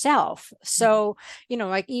defining yourself. So,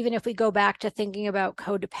 like even if we go back to thinking about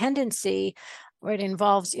codependency, where it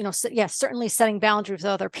involves, certainly setting boundaries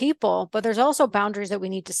with other people, but there's also boundaries that we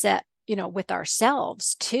need to set with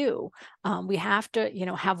ourselves too. We have to,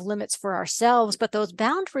 have limits for ourselves, but those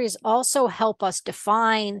boundaries also help us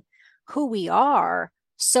define who we are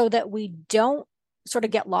so that we don't sort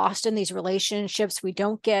of get lost in these relationships. We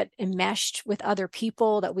don't get enmeshed with other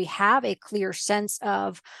people, that we have a clear sense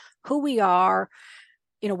of who we are,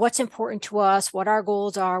 what's important to us, what our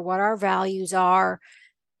goals are, what our values are.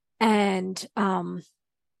 And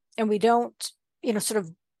we don't, sort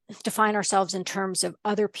of define ourselves in terms of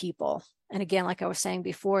other people. And again, like I was saying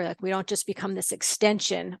before, like we don't just become this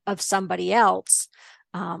extension of somebody else.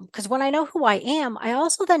 Because when I know who I am, I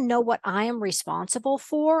also then know what I am responsible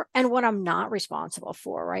for and what I'm not responsible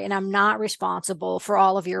for, right? And I'm not responsible for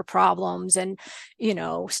all of your problems and,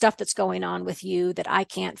 stuff that's going on with you that I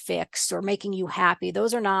can't fix or making you happy.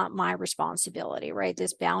 Those are not my responsibility, right?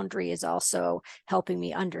 This boundary is also helping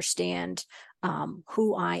me understand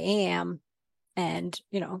who I am, and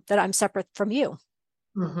that I'm separate from you.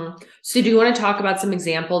 Mm-hmm. So do you want to talk about some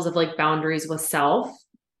examples of like boundaries with self?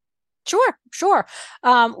 Sure.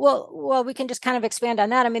 Well, we can just kind of expand on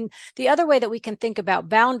that. I mean, the other way that we can think about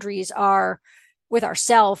boundaries are, with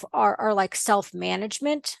ourself are like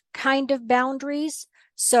self-management kind of boundaries.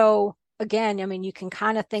 So again, I mean, you can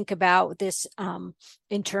kind of think about this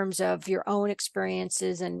in terms of your own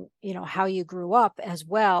experiences and, you know, how you grew up as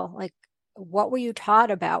well. Like, what were you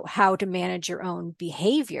taught about how to manage your own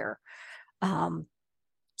behavior?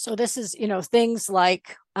 So this is, you know, things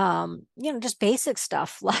like, you know, just basic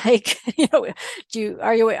stuff like, you know, do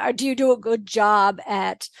you do a good job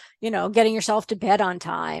at, you know, getting yourself to bed on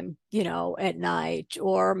time, you know, at night,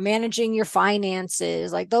 or managing your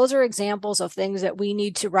finances? Like, those are examples of things that we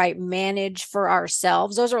need to, right, manage for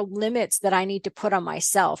ourselves. Those are limits that I need to put on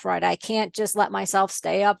myself, right? I can't just let myself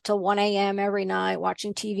stay up till 1 a.m. every night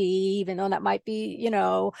watching TV, even though that might be, you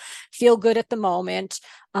know, feel good at the moment.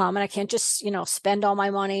 And I can't just, you know, spend all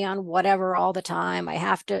my money on whatever all the time. I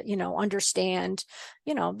have to, you know, understand,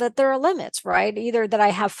 you know, that there are limits, right? Either that I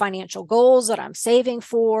have financial goals that I'm saving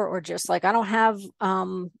for, or just like I don't have, you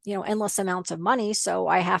know, endless amounts of money. So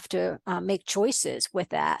I have to make choices with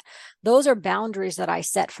that. Those are boundaries that I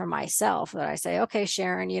set for myself, that I say, okay,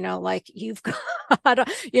 Sharon, you know, like, you've got,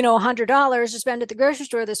 you know, $100 to spend at the grocery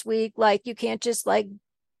store this week. Like, you can't just like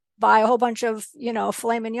buy a whole bunch of, you know,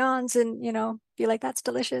 filet mignons and, you know, be like, that's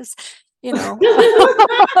delicious, you know.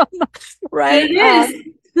 Right. And it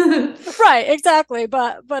is. Right, exactly.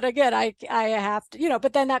 But again, I have to, you know,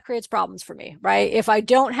 but then that creates problems for me, right? If I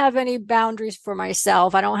don't have any boundaries for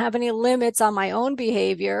myself, I don't have any limits on my own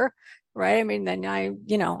behavior, right? I mean, then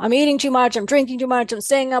you know, I'm eating too much, I'm drinking too much, I'm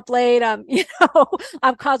staying up late, I'm, you know,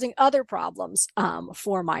 I'm causing other problems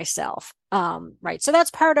for myself. Right. So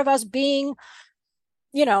that's part of us being,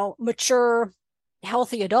 you know, mature,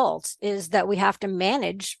 healthy adults, is that we have to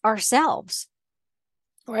manage ourselves.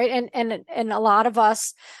 Right. And a lot of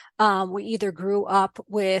us, we either grew up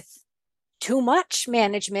with too much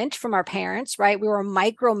management from our parents, right? We were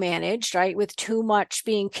micromanaged, right? With too much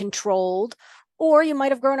being controlled. Or you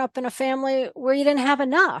might have grown up in a family where you didn't have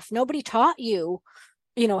enough. Nobody taught you,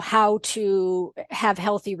 you know, how to have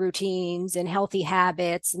healthy routines and healthy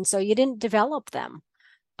habits. And so you didn't develop them.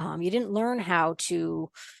 You didn't learn how to,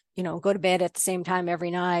 you know, go to bed at the same time every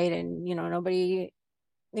night. And, you know, nobody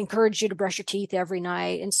encouraged you to brush your teeth every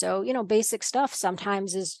night. And so, you know, basic stuff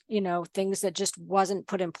sometimes is, you know, things that just wasn't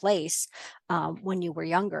put in place when you were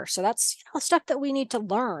younger. So that's, you know, stuff that we need to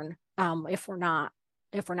learn if we're not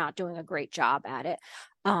doing a great job at it.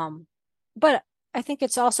 But I think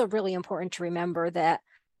it's also really important to remember that,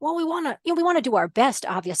 well, we want to, you know, we want to do our best,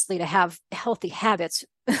 obviously, to have healthy habits.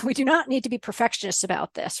 We do not need to be perfectionists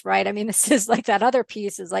about this, right? I mean, this is like that other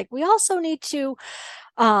piece is like, we also need to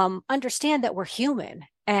understand that we're human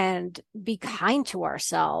and be kind to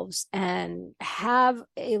ourselves and have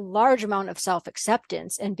a large amount of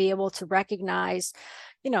self-acceptance and be able to recognize,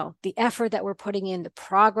 you know, the effort that we're putting in, the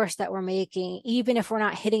progress that we're making, even if we're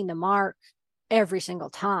not hitting the mark every single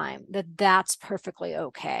time, that's perfectly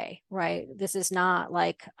okay, right? This is not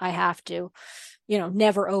like I have to, you know,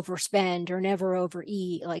 never overspend or never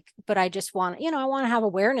overeat, like, but I just want, you know, I want to have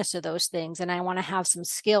awareness of those things, and I want to have some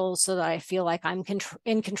skills so that I feel like I'm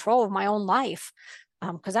in control of my own life,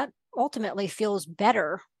 because that ultimately feels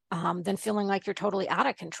better than feeling like you're totally out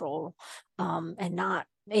of control and not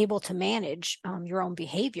able to manage your own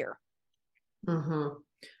behavior. Mm-hmm.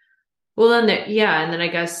 Well, then and then I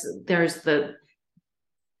guess there's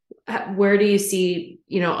where do you see,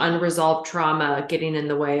 you know, unresolved trauma getting in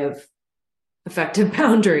the way of effective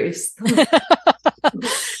boundaries?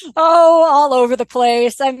 Oh, all over the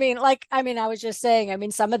place. I mean, I was just saying, I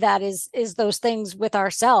mean, some of that is those things with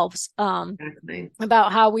ourselves, Exactly.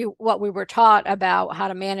 about what we were taught about how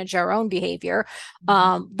to manage our own behavior.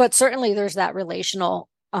 But certainly there's that relational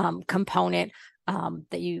component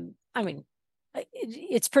that I mean,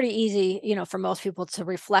 it's pretty easy, you know, for most people to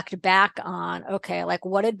reflect back on, okay, like,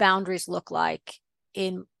 what did boundaries look like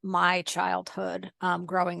in my childhood,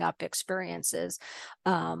 growing up experiences?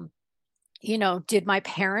 You know, did my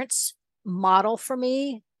parents model for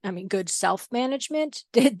me, I mean, good self-management?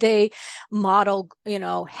 Did they model, you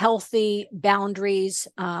know, healthy boundaries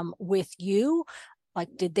with you?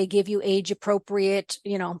 Like, did they give you age appropriate,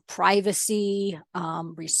 you know, privacy,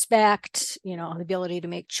 respect, you know, the ability to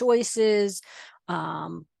make choices?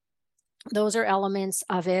 Those are elements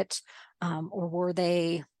of it. Or were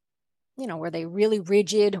they, you know, were they really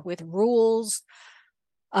rigid with rules?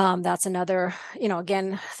 That's another, you know,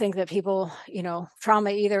 again, thing that people, you know,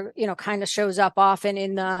 trauma either, you know, kind of shows up often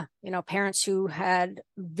in the, you know, parents who had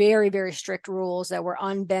very, very strict rules that were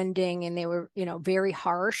unbending and they were, you know, very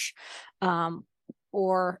harsh.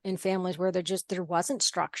 Or in families where there wasn't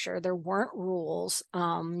structure, there weren't rules.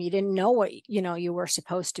 You didn't know what, you know, you were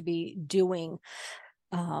supposed to be doing.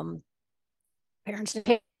 Parents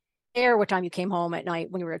didn't care what time you came home at night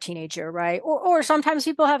when you were a teenager, right? Or sometimes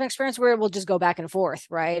people have an experience where it will just go back and forth,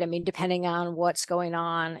 right? I mean, depending on what's going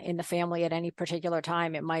on in the family at any particular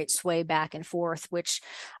time, it might sway back and forth, which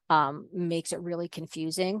makes it really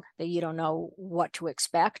confusing that you don't know what to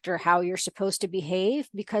expect or how you're supposed to behave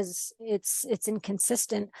because it's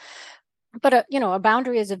inconsistent. But a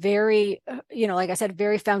boundary is a very, like I said,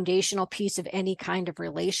 very foundational piece of any kind of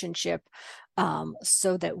relationship,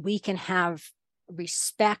 so that we can have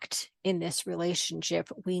respect in this relationship.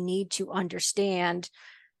 We need to understand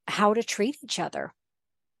how to treat each other.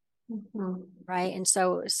 Mm-hmm. Right. And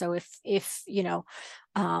so if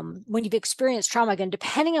when you've experienced trauma, again,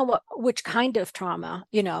 depending on which kind of trauma,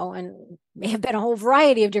 and may have been a whole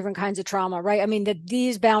variety of different kinds of trauma, right? I mean, that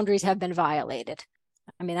these boundaries have been violated.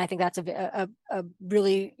 I mean, I think that's a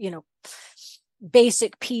really,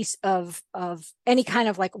 basic piece of any kind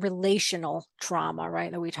of like relational trauma,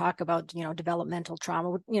 right? That we talk about, developmental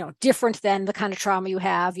trauma, different than the kind of trauma you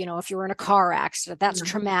have, if you were in a car accident, that's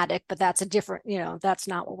traumatic, but that's a different, that's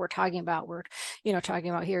not what we're talking about. We're, talking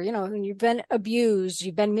about here, when you've been abused,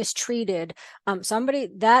 you've been mistreated, somebody,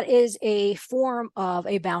 that is a form of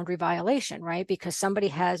a boundary violation, right? Because somebody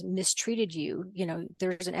has mistreated you,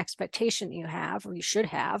 there's an expectation you have, or you should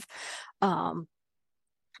have,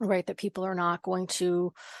 right, that people are not going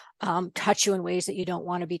to touch you in ways that you don't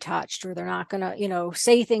want to be touched, or they're not going to,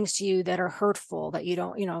 say things to you that are hurtful, that you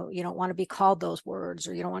don't want to be called those words,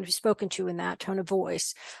 or you don't want to be spoken to in that tone of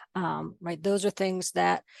voice. Right. Those are things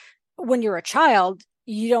that when you're a child,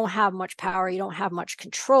 you don't have much power, you don't have much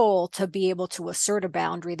control to be able to assert a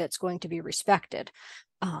boundary that's going to be respected.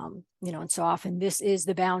 And so often this is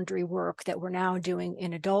the boundary work that we're now doing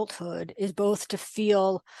in adulthood, is both to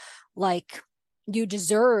feel like you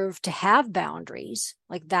deserve to have boundaries,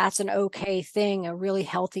 like that's an okay thing, a really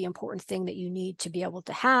healthy, important thing that you need to be able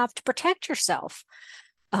to have to protect yourself,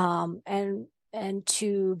 and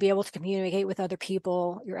to be able to communicate with other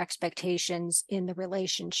people your expectations in the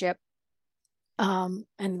relationship. And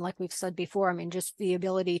like we've said before, I mean, just the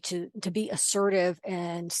ability to be assertive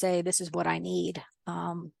and say, this is what I need.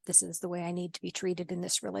 This is the way I need to be treated in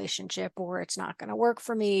this relationship, or it's not going to work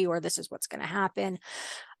for me, or this is what's going to happen.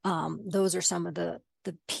 Those are some of the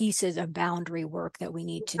pieces of boundary work that we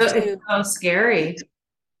need to do. It's so scary.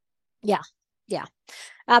 Yeah,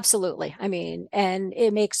 absolutely. I mean, and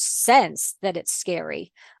it makes sense that it's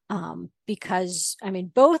scary. Because I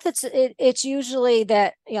mean, both it's usually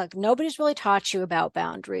that, nobody's really taught you about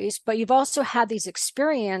boundaries, but you've also had these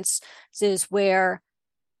experiences where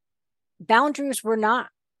boundaries were not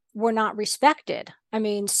respected. I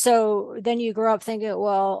mean, so then you grow up thinking,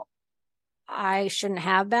 well, I shouldn't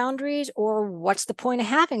have boundaries, or what's the point of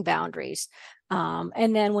having boundaries?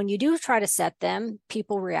 And then when you do try to set them,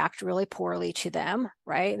 people react really poorly to them,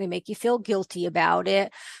 right? They make you feel guilty about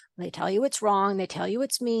it. They tell you it's wrong. They tell you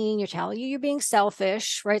it's mean. They tell you you're being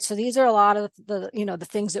selfish, right? So these are a lot of the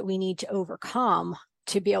things that we need to overcome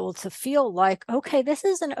to be able to feel like, okay, this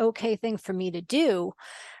is an okay thing for me to do.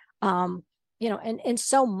 And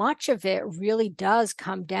so much of it really does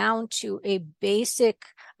come down to a basic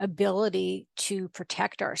ability to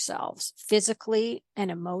protect ourselves physically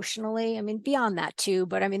and emotionally. I mean, beyond that too,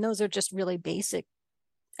 but I mean, those are just really basic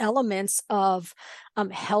elements of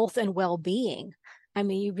health and well-being. I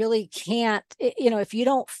mean, you really can't, if you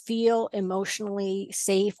don't feel emotionally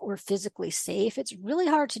safe or physically safe, it's really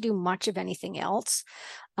hard to do much of anything else,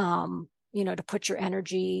 to put your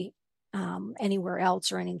energy anywhere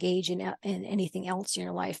else, or engage in anything else in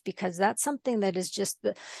your life, because that's something that is just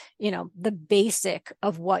the basic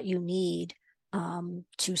of what you need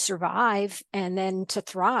to survive and then to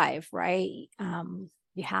thrive, right?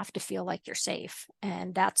 You have to feel like you're safe,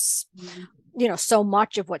 and that's so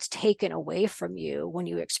much of what's taken away from you when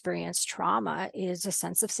you experience trauma is a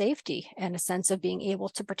sense of safety and a sense of being able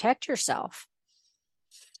to protect yourself.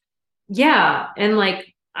 Yeah, and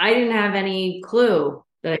like I didn't have any clue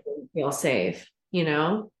that I didn't feel safe,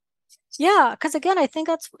 Yeah, because again, I think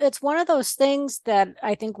it's one of those things that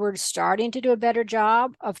I think we're starting to do a better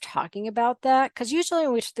job of talking about that. Because usually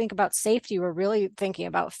when we think about safety, we're really thinking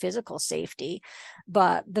about physical safety,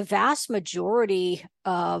 but the vast majority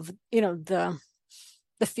of the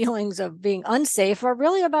feelings of being unsafe are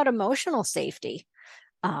really about emotional safety.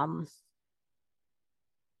 I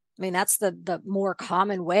mean, that's the more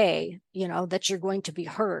common way, that you're going to be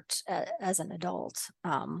hurt as an adult.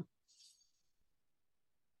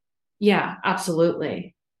 Yeah,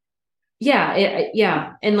 absolutely.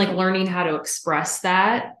 Yeah. And like learning how to express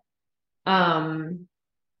that.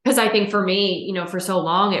 Because I think for me, for so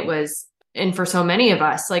long it was, and for so many of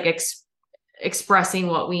us, like expressing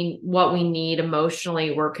what we need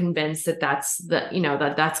emotionally, we're convinced that that's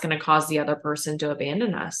going to cause the other person to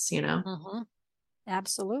abandon us, Mm-hmm.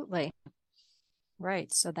 Absolutely.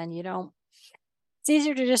 Right. So then it's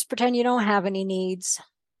easier to just pretend you don't have any needs.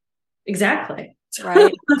 Exactly.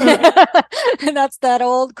 Right. And that's that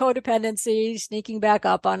old codependency sneaking back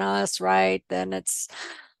up on us, right? Then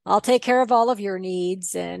I'll take care of all of your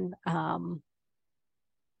needs. And, and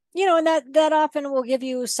that often will give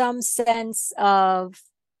you some sense of,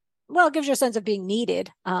 well, it gives you a sense of being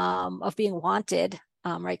needed, of being wanted,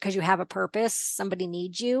 right? Because you have a purpose, somebody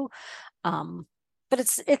needs you. But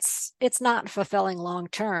it's not fulfilling long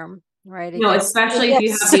term, right? No, especially if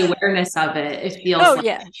you have the awareness of it, it feels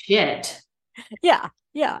like shit. Yeah.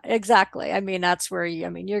 Yeah, exactly. I mean, that's where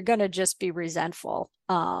you're going to just be resentful.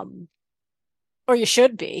 Or you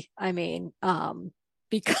should be. I mean,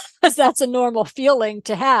 because that's a normal feeling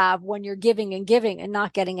to have when you're giving and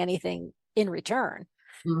not getting anything in return.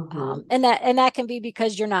 Mm-hmm. And that can be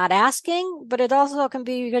because you're not asking, but it also can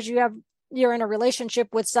be because you're in a relationship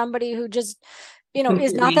with somebody who just,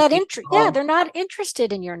 is not that interested. Yeah, they're not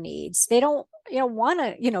interested in your needs. They don't, want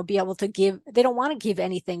to, be able to give. They don't want to give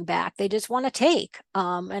anything back. They just want to take.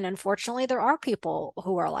 And unfortunately, there are people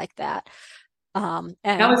who are like that. And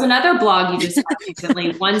that was another blog you just had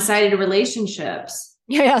recently, one-sided relationships.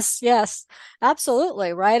 Yes,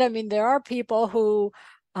 absolutely. Right. I mean, there are people who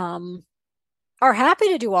are happy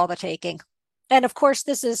to do all the taking. And of course,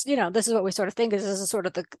 this is what we sort of think is this is sort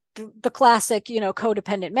of the classic,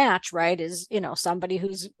 codependent match, right? Is, somebody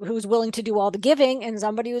who's willing to do all the giving and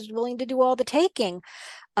somebody who's willing to do all the taking.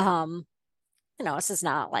 This is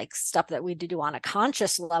not like stuff that we do on a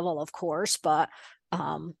conscious level, of course, but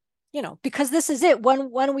because this is it.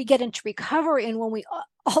 When we get into recovery and when we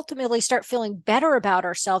ultimately start feeling better about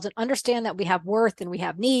ourselves and understand that we have worth and we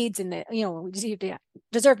have needs and that, we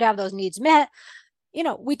deserve to have those needs met,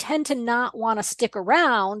 we tend to not want to stick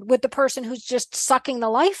around with the person who's just sucking the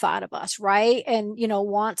life out of us, right? And,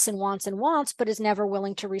 wants and wants and wants, but is never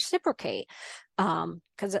willing to reciprocate.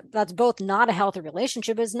 Because that's both not a healthy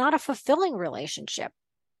relationship, is not a fulfilling relationship.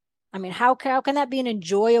 I mean, how can that be an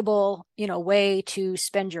enjoyable, way to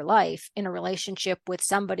spend your life in a relationship with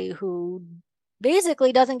somebody who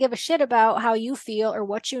basically doesn't give a shit about how you feel or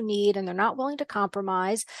what you need, and they're not willing to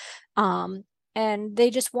compromise. And they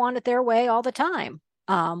just want it their way all the time.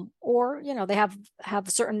 Or, they have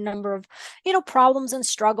a certain number of, problems and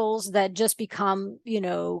struggles that just become,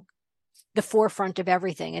 the forefront of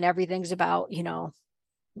everything. And everything's about,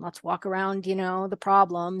 let's walk around, the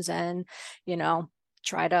problems and,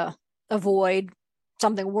 try to avoid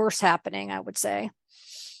something worse happening, I would say.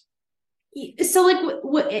 So like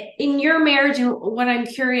in your marriage, what I'm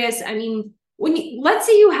curious, I mean, let's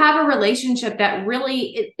say you have a relationship that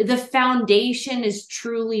really the foundation is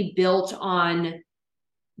truly built on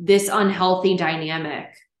this unhealthy dynamic.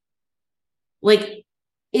 Like,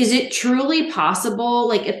 is it truly possible?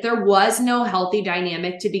 Like, if there was no healthy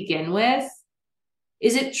dynamic to begin with,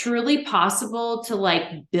 is it truly possible to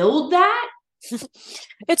like build that?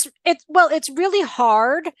 It's really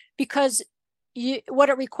hard because what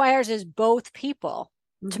it requires is both people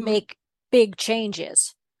to make big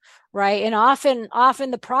changes. Right. And often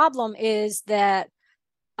the problem is that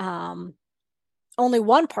only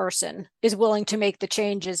one person is willing to make the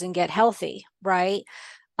changes and get healthy. Right.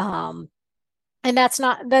 And that's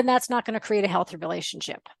not going to create a healthy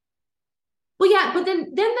relationship. Well, yeah. But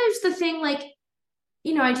then there's the thing, like,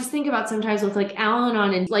 I just think about sometimes with like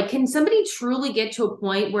Al-Anon and like, can somebody truly get to a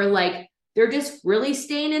point where like, they're just really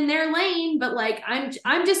staying in their lane, but like,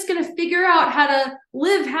 I'm just going to figure out how to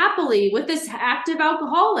live happily with this active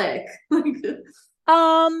alcoholic.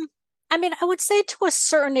 I mean, I would say to a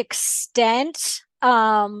certain extent,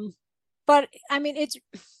 but I mean, it's,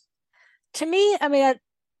 to me, I mean,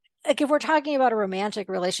 like if we're talking about a romantic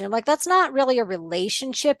relationship, like that's not really a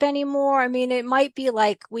relationship anymore. I mean, it might be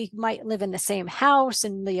like we might live in the same house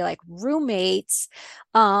and be like roommates,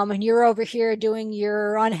 and you're over here doing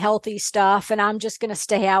your unhealthy stuff and I'm just going to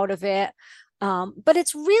stay out of it. But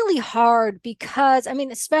it's really hard because, I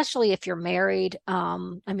mean, especially if you're married, I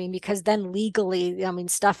mean, because then legally, I mean,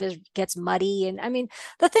 gets muddy. And I mean,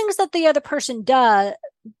 the things that the other person does,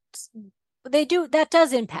 that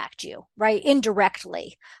does impact you, right?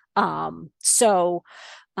 Indirectly. So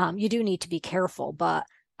you do need to be careful, but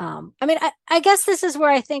I mean, I guess this is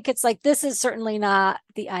where I think it's like, this is certainly not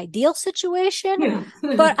the ideal situation,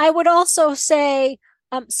 but I would also say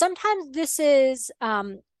sometimes this is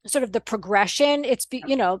sort of the progression. It's,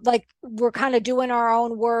 like we're kind of doing our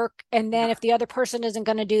own work. And then if the other person isn't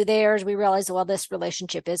going to do theirs, we realize, well, this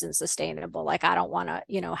relationship isn't sustainable. Like, I don't want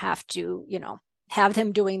to, have to, have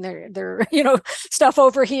them doing their stuff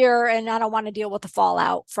over here, and I don't want to deal with the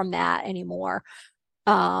fallout from that anymore,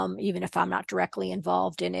 even if I'm not directly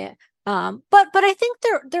involved in it. But I think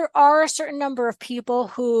there are a certain number of people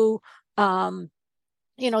who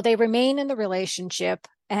they remain in the relationship,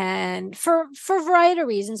 and for a variety of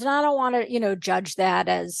reasons, and I don't want to judge that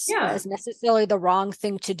as necessarily the wrong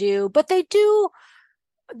thing to do, but they do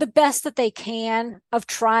the best that they can of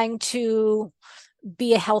trying to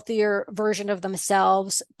be a healthier version of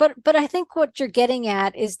themselves. But I think what you're getting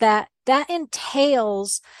at is that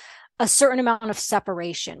entails a certain amount of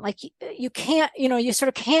separation. Like you can't, you sort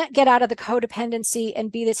of can't get out of the codependency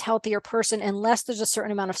and be this healthier person unless there's a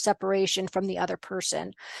certain amount of separation from the other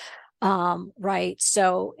person. Right.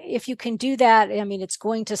 So if you can do that, I mean, it's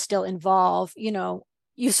going to still involve, you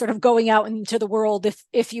sort of going out into the world,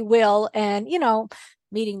 if you will, and,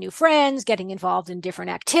 meeting new friends, getting involved in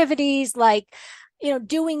different activities, like,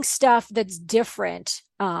 doing stuff that's different.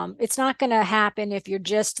 It's not going to happen if you're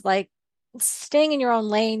just like staying in your own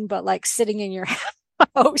lane, but like sitting in your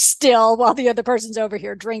house still while the other person's over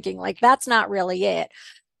here drinking. Like, that's not really it.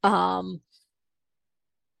 I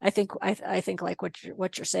think like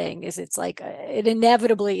what you're saying is, it's like it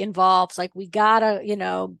inevitably involves like we gotta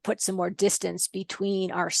put some more distance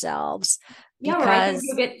between ourselves, because I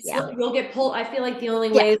think you'll get pulled. I feel like the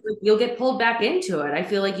only way is like you'll get pulled back into it. I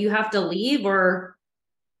feel like you have to leave, or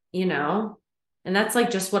and that's like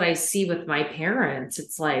just what I see with my parents.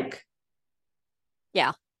 It's like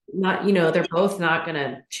not they're both not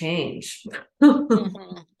gonna change.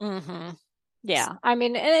 Mm-hmm, mm-hmm. Yeah, I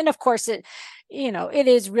mean, and of course it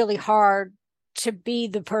is really hard to be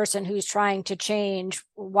the person who's trying to change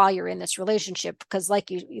while you're in this relationship, because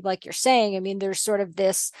like you're saying, I mean, there's sort of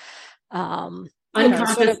this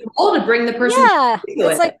unconscious goal to bring the person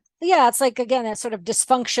it's like again that sort of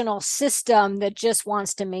dysfunctional system that just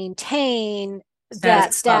wants to maintain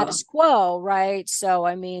that status quo, right? So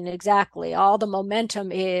I mean, exactly, all the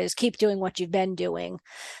momentum is keep doing what you've been doing.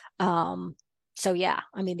 So yeah,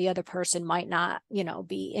 I mean, the other person might not,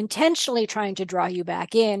 be intentionally trying to draw you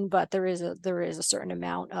back in, but there is a certain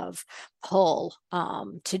amount of pull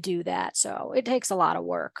to do that. So it takes a lot of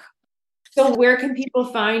work. So where can people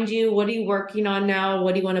find you? What are you working on now?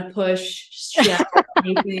 What do you want to push?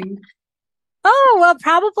 Anything? Oh, well,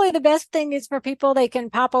 probably the best thing is for people, they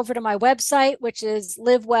can pop over to my website, which is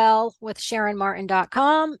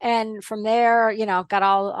livewellwithsharonmartin.com. And from there, I've got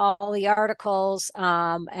all the articles,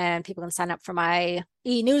 and people can sign up for my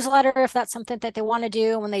e-newsletter if that's something that they want to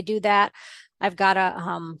do. When they do that, I've got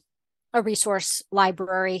a resource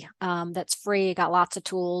library that's free. Got lots of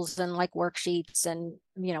tools and like worksheets and,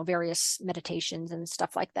 various meditations and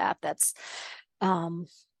stuff like that. That's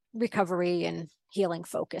recovery and healing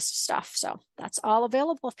focused stuff. So that's all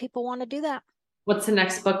available if people want to do that. What's the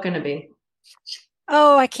next book going to be?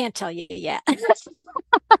 Oh, I can't tell you yet.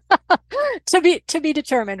 to be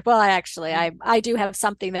determined. Well, I do have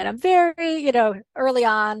something that I'm very, early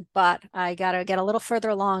on, but I got to get a little further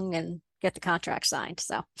along and get the contract signed.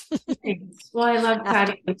 So, well, I love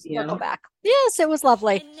chatting with you. Go back. Yes, it was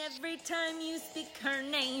lovely. And every time you speak her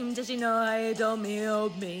name, does she know how you told me,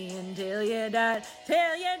 hold me until you died,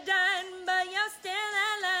 but you're still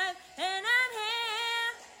alive, and I'm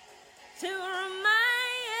here to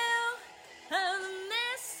remind you of the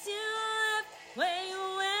mess you left when you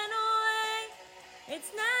went away.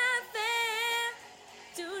 It's not fair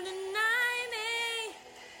to deny me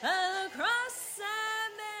of the cross I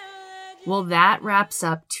bear. Well, that wraps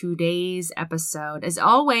up today's episode. As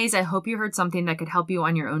always, I hope you heard something that could help you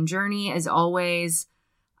on your own journey. As always,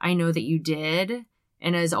 I know that you did.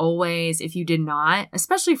 And as always, if you did not,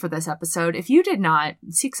 especially for this episode, if you did not,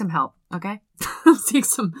 seek some help, okay? seek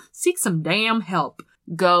some damn help.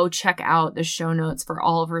 Go check out the show notes for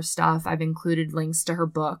all of her stuff. I've included links to her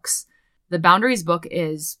books. The Boundaries book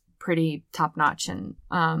is pretty top-notch and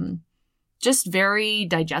just very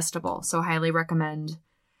digestible. So highly recommend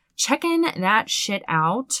checking that shit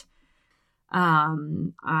out.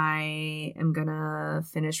 I am gonna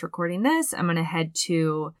finish recording this. I'm gonna head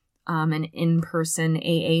to an in-person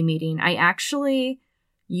AA meeting. I actually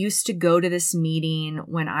used to go to this meeting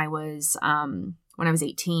when I was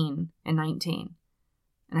 18 and 19,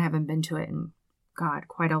 and I haven't been to it in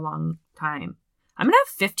quite a long time. I'm gonna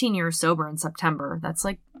have 15 years sober in September. That's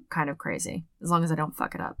like kind of crazy, as long as I don't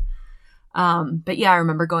fuck it up. But yeah, I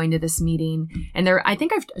remember going to this meeting, and I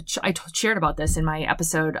think I shared about this in my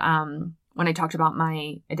episode, when I talked about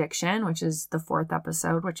my addiction, which is the 4th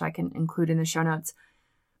episode, which I can include in the show notes.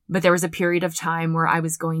 But there was a period of time where I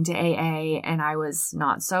was going to AA and I was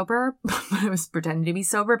not sober, but I was pretending to be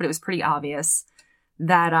sober, but it was pretty obvious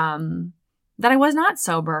that that I was not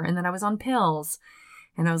sober and that I was on pills.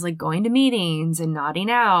 And I was like going to meetings and nodding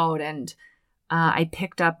out. And I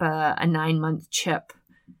picked up a 9-month chip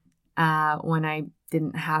when I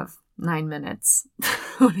didn't have 9 minutes.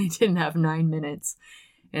 When I didn't have 9 minutes.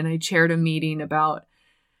 And I chaired a meeting about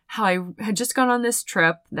how I had just gone on this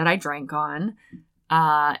trip that I drank on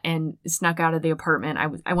and snuck out of the apartment.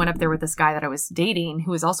 I went up there with this guy that I was dating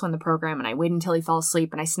who was also in the program, and I waited until he fell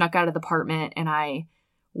asleep, and I snuck out of the apartment and I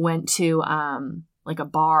went to like a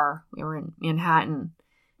bar. We were in Manhattan,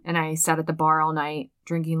 and I sat at the bar all night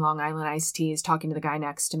drinking Long Island iced teas, talking to the guy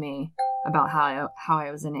next to me about how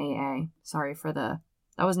I was in AA. Sorry for that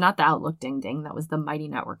was not the Outlook ding ding. That was the Mighty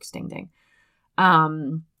Networks ding ding.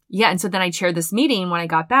 Yeah. And so then I chaired this meeting when I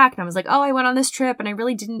got back, and I was like, oh, I went on this trip and I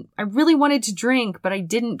really wanted to drink, but I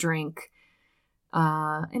didn't drink.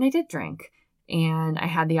 And I did drink, and I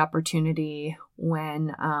had the opportunity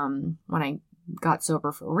when I got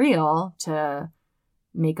sober for real to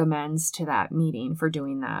make amends to that meeting for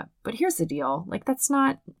doing that. But here's the deal. Like, that's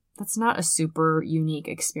not a super unique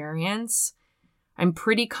experience. I'm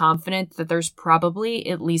pretty confident that there's probably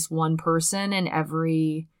at least one person in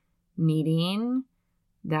every meeting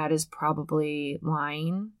that is probably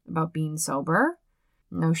lying about being sober.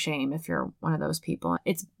 No shame if you're one of those people.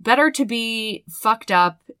 It's better to be fucked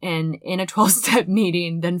up and in a 12-step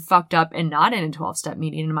meeting than fucked up and not in a 12-step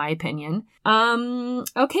meeting, in my opinion.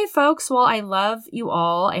 Okay, folks. Well, I love you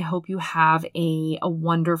all. I hope you have a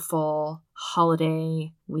wonderful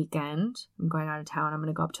holiday weekend. I'm going out of town. I'm going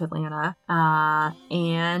to go up to Atlanta.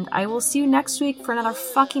 And I will see you next week for another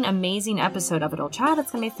fucking amazing episode of Adult Chat.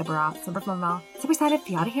 It's going to be super awesome, super fun, super excited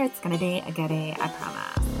for you out of here. It's going to be a goodie, I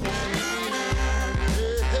promise.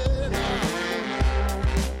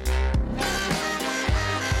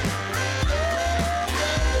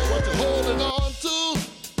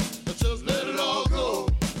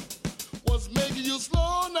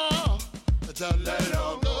 Let it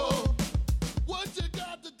all go. What you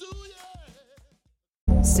got to do,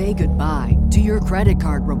 yeah. Say goodbye to your credit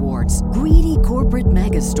card rewards. Greedy corporate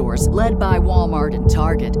mega stores, led by Walmart and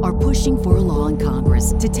Target, are pushing for a law in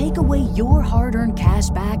Congress to take away your hard-earned cash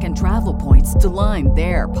back and travel points to line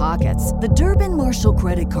their pockets. The Durbin-Marshall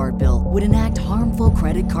credit card bill would enact harmful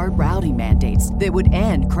credit card routing mandates that would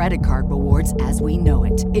end credit card rewards as we know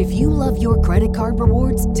it. If you love your credit card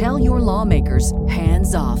rewards, tell your lawmakers,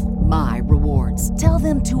 hands off my rewards. Tell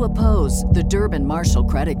them to oppose the Durbin-Marshall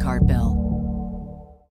credit card bill.